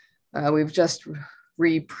Mann, we've just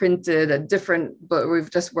reprinted a different book.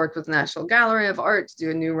 We've just worked with National Gallery of Art to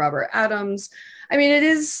do a new Robert Adams. I mean, it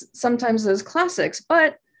is sometimes those classics,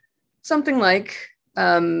 but something like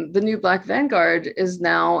the new Black Vanguard is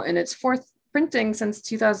now in its 4th printing since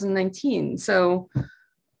 2019. So,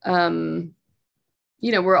 you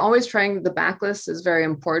know, we're always trying, the backlist is very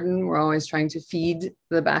important. We're always trying to feed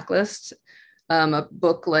the backlist. A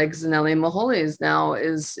book like Zanele Muholi's now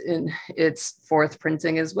is in its 4th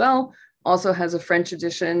printing as well, also has a French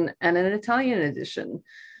edition and an Italian edition.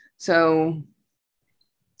 So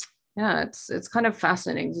yeah, it's kind of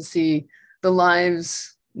fascinating to see the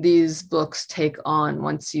lives these books take on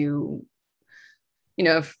once you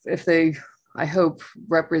know, if they, I hope,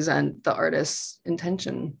 represent the artist's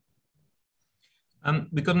intention.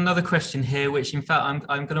 We've got another question here, which in fact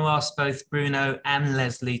I'm going to ask both Bruno and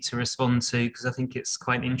Lesley to respond to, because I think it's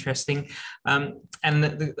quite interesting.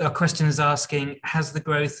 And our question is asking, has the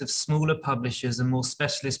growth of smaller publishers and more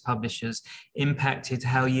specialist publishers impacted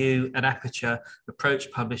how you at Aperture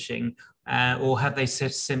approach publishing, or have they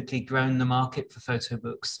simply grown the market for photo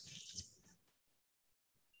books?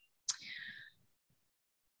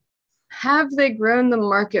 Have they grown the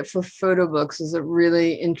market for photo books is a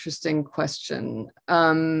really interesting question.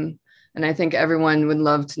 And I think everyone would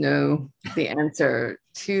love to know the answer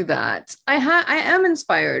to that. I am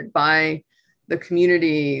inspired by the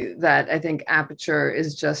community that I think Aperture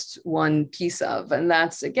is just one piece of. And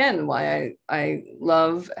that's, again, why I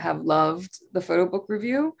have loved the photo book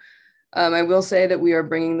review. I will say that we are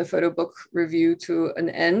bringing the photo book review to an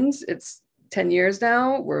end. It's 10 years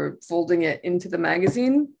now. We're folding it into the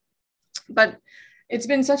magazine. But it's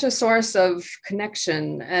been such a source of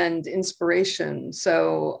connection and inspiration.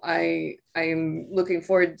 So I'm looking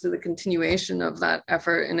forward to the continuation of that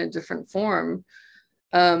effort in a different form.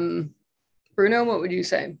 Bruno, what would you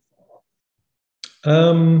say?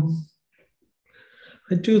 I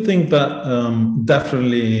do think that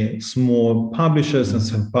definitely small publishers and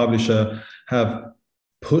self-publishers have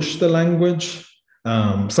pushed the language,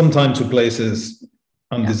 sometimes to places,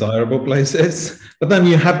 undesirable places, but then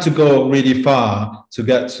you have to go really far to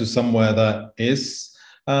get to somewhere that is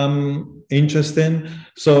interesting.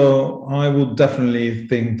 So I would definitely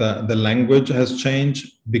think that the language has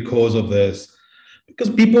changed because of this, because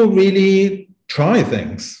people really try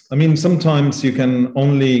things. I mean, sometimes you can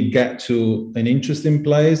only get to an interesting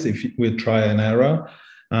place if we try and error,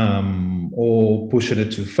 or push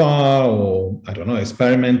it too far, or I don't know,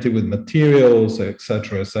 experimenting with materials,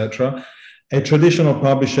 etc., etc. A traditional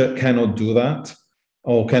publisher cannot do that,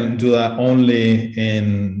 or can do that only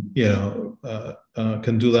in, you know,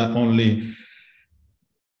 can do that only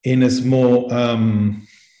in a small,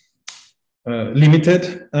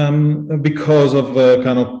 limited, because of the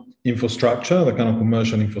kind of infrastructure, the kind of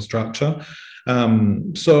commercial infrastructure.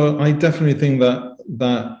 So I definitely think that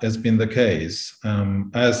that has been the case.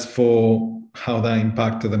 As for how that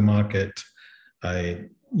impacted the market, I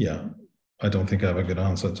don't think I have a good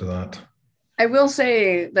answer to that. I will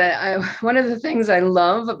say that one of the things I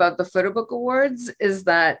love about the Photobook Awards is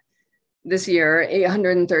that this year,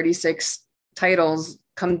 836 titles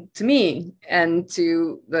come to me and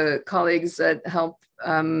to the colleagues that help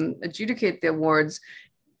adjudicate the awards.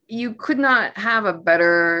 You could not have a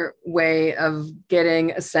better way of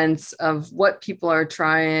getting a sense of what people are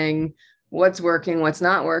trying, what's working, what's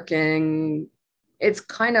not working. It's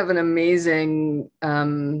kind of an amazing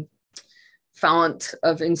fount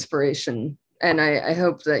of inspiration. And I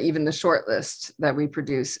hope that even the short list that we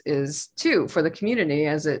produce is too for the community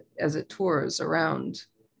as it tours around.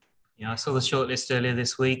 Yeah, I saw the shortlist earlier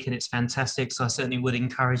this week and it's fantastic. So I certainly would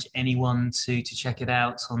encourage anyone to check it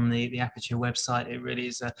out on the Aperture website. It really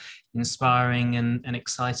is an inspiring and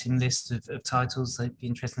exciting list of titles. It'd be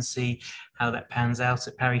interesting to see how that pans out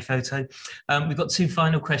at Paris Photo. We've got two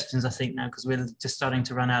final questions, I think, now, because we're just starting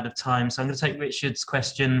to run out of time. So I'm going to take Richard's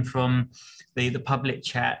question from the public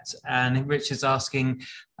chat. And Richard's asking,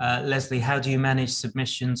 Lesley, how do you manage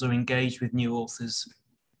submissions or engage with new authors?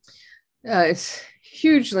 It's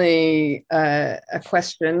hugely a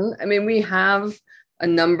question. I mean, we have a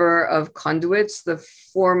number of conduits, the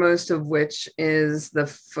foremost of which is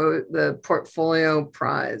the portfolio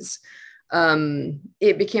prize.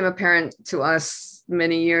 It became apparent to us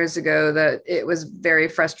many years ago that it was very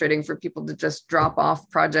frustrating for people to just drop off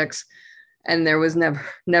projects and there was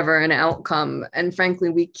never an outcome. And frankly,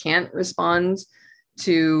 we can't respond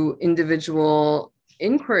to individual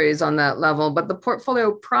inquiries on that level, but the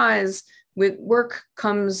portfolio prize with work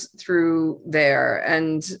comes through there.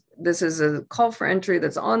 And this is a call for entry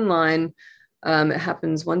that's online. It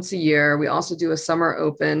happens once a year. We also do a summer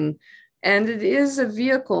open, and it is a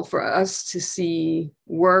vehicle for us to see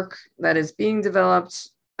work that is being developed,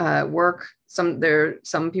 there are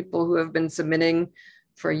some people who have been submitting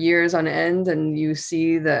for years on end, and you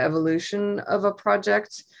see the evolution of a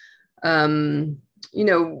project. You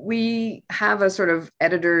know, we have a sort of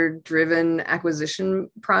editor-driven acquisition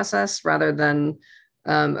process rather than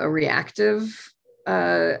a reactive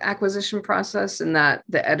acquisition process, in that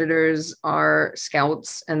the editors are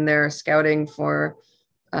scouts and they're scouting for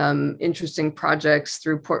interesting projects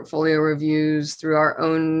through portfolio reviews, through our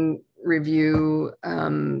own review,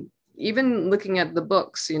 even looking at the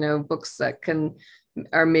books, you know, books that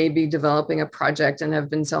are maybe developing a project and have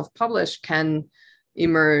been self-published can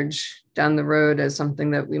emerge down the road as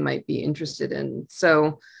something that we might be interested in.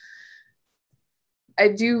 So I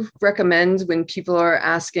do recommend, when people are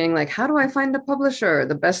asking, like, how do I find a publisher?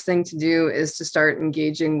 The best thing to do is to start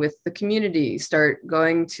engaging with the community, start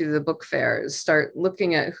going to the book fairs, start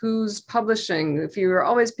looking at who's publishing. If you were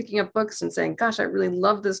always picking up books and saying, gosh, I really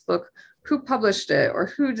love this book, who published it or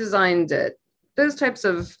who designed it? Those types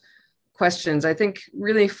of questions, I think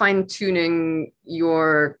really fine-tuning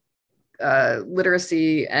your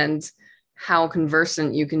literacy and how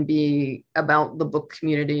conversant you can be about the book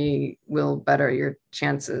community will better your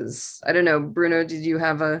chances. I don't know, Bruno, did you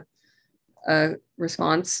have a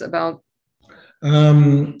response about?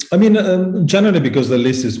 I mean, generally, because the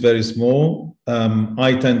list is very small,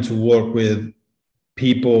 I tend to work with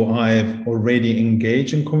people I've already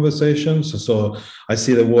engaged in conversations. So I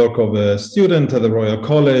see the work of a student at the Royal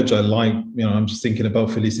College. I like, you know, I'm just thinking about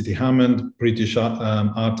Felicity Hammond, British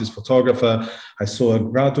artist photographer. I saw a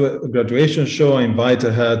graduation show. I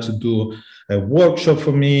invited her to do a workshop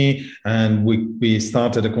for me, and we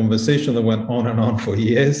started a conversation that went on and on for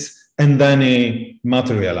years, and then it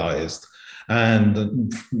materialized.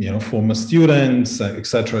 And, you know, former students, et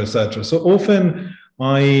cetera, et cetera. So often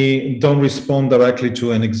I don't respond directly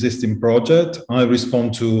to an existing project. I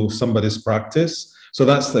respond to somebody's practice. So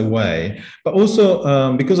that's the way. But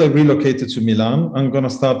also, because I relocated to Milan, I'm going to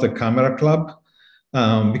start a camera club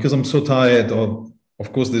because I'm so tired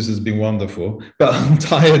of course, this has been wonderful, but I'm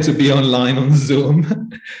tired to be online on Zoom.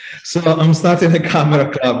 So I'm starting a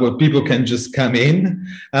camera club where people can just come in.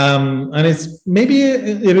 And it's maybe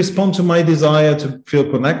a response to my desire to feel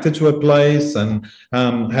connected to a place and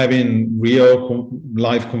having real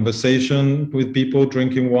live conversation with people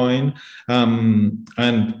drinking wine. And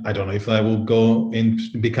I don't know if I will go in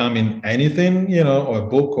becoming anything, you know, or a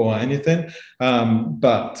book or anything,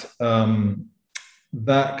 but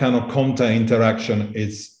that kind of content interaction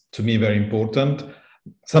is, to me, very important.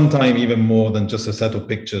 Sometimes even more than just a set of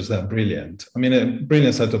pictures that are brilliant. I mean, a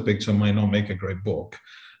brilliant set of pictures might not make a great book.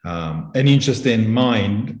 An interesting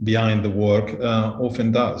mind behind the work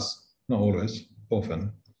often does. Not always,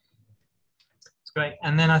 often. It's great.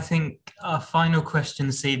 And then I think our final question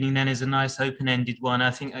this evening then is a nice open-ended one.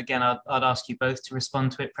 I think, again, I'd ask you both to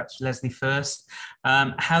respond to it, perhaps Lesley first.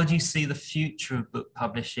 How do you see the future of book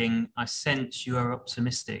publishing? I sense you are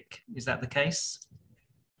optimistic. Is that the case?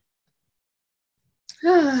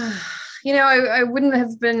 You know, I wouldn't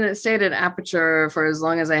have stayed at Aperture for as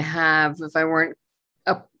long as I have if I weren't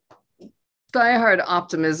a diehard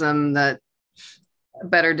optimism that a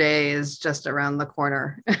better day is just around the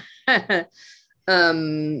corner.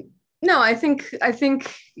 No, I think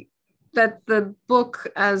that the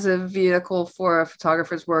book as a vehicle for a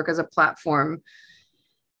photographer's work, as a platform,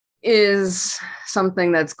 is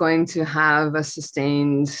something that's going to have a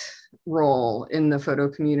sustained role in the photo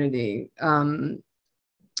community.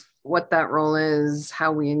 What that role is,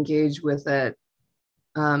 how we engage with it,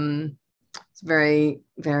 it's very,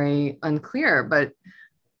 very unclear, but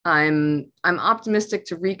I'm optimistic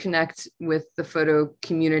to reconnect with the photo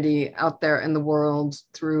community out there in the world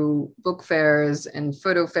through book fairs and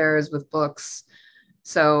photo fairs with books.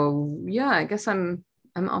 So yeah, I guess I'm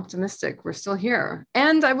optimistic. We're still here.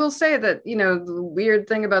 And I will say that, you know, the weird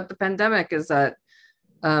thing about the pandemic is that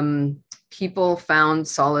people found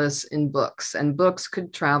solace in books, and books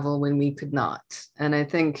could travel when we could not. And I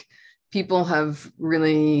think people have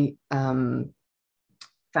really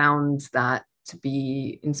found that to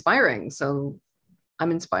be inspiring. So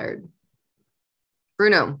I'm inspired.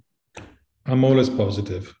 Bruno. I'm always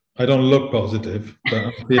positive. I don't look positive, but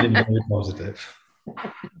I'm feeling very positive.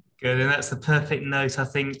 Good, and that's the perfect note, I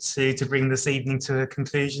think, to bring this evening to a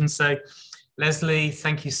conclusion. So, Lesley,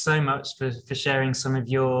 thank you so much for sharing some of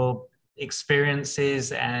your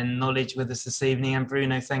experiences and knowledge with us this evening. And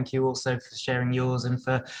Bruno, thank you also for sharing yours and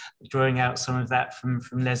for drawing out some of that from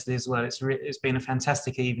Lesley as well. It's been a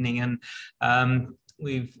fantastic evening, and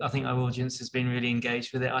I think our audience has been really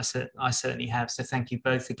engaged with it. I certainly have. So thank you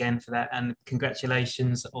both again for that, and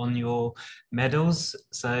congratulations on your medals.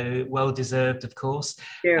 So well deserved, of course.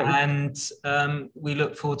 And we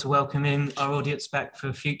look forward to welcoming our audience back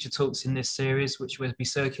for future talks in this series, which will be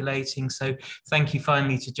circulating. So thank you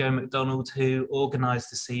finally to Joe McDonald, who organised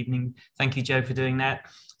this evening. Thank you, Joe, for doing that.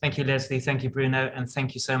 Thank you, Lesley. Thank you, Bruno. And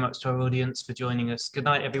thank you so much to our audience for joining us. Good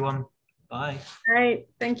night, everyone. Bye. All right.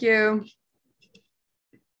 Thank you.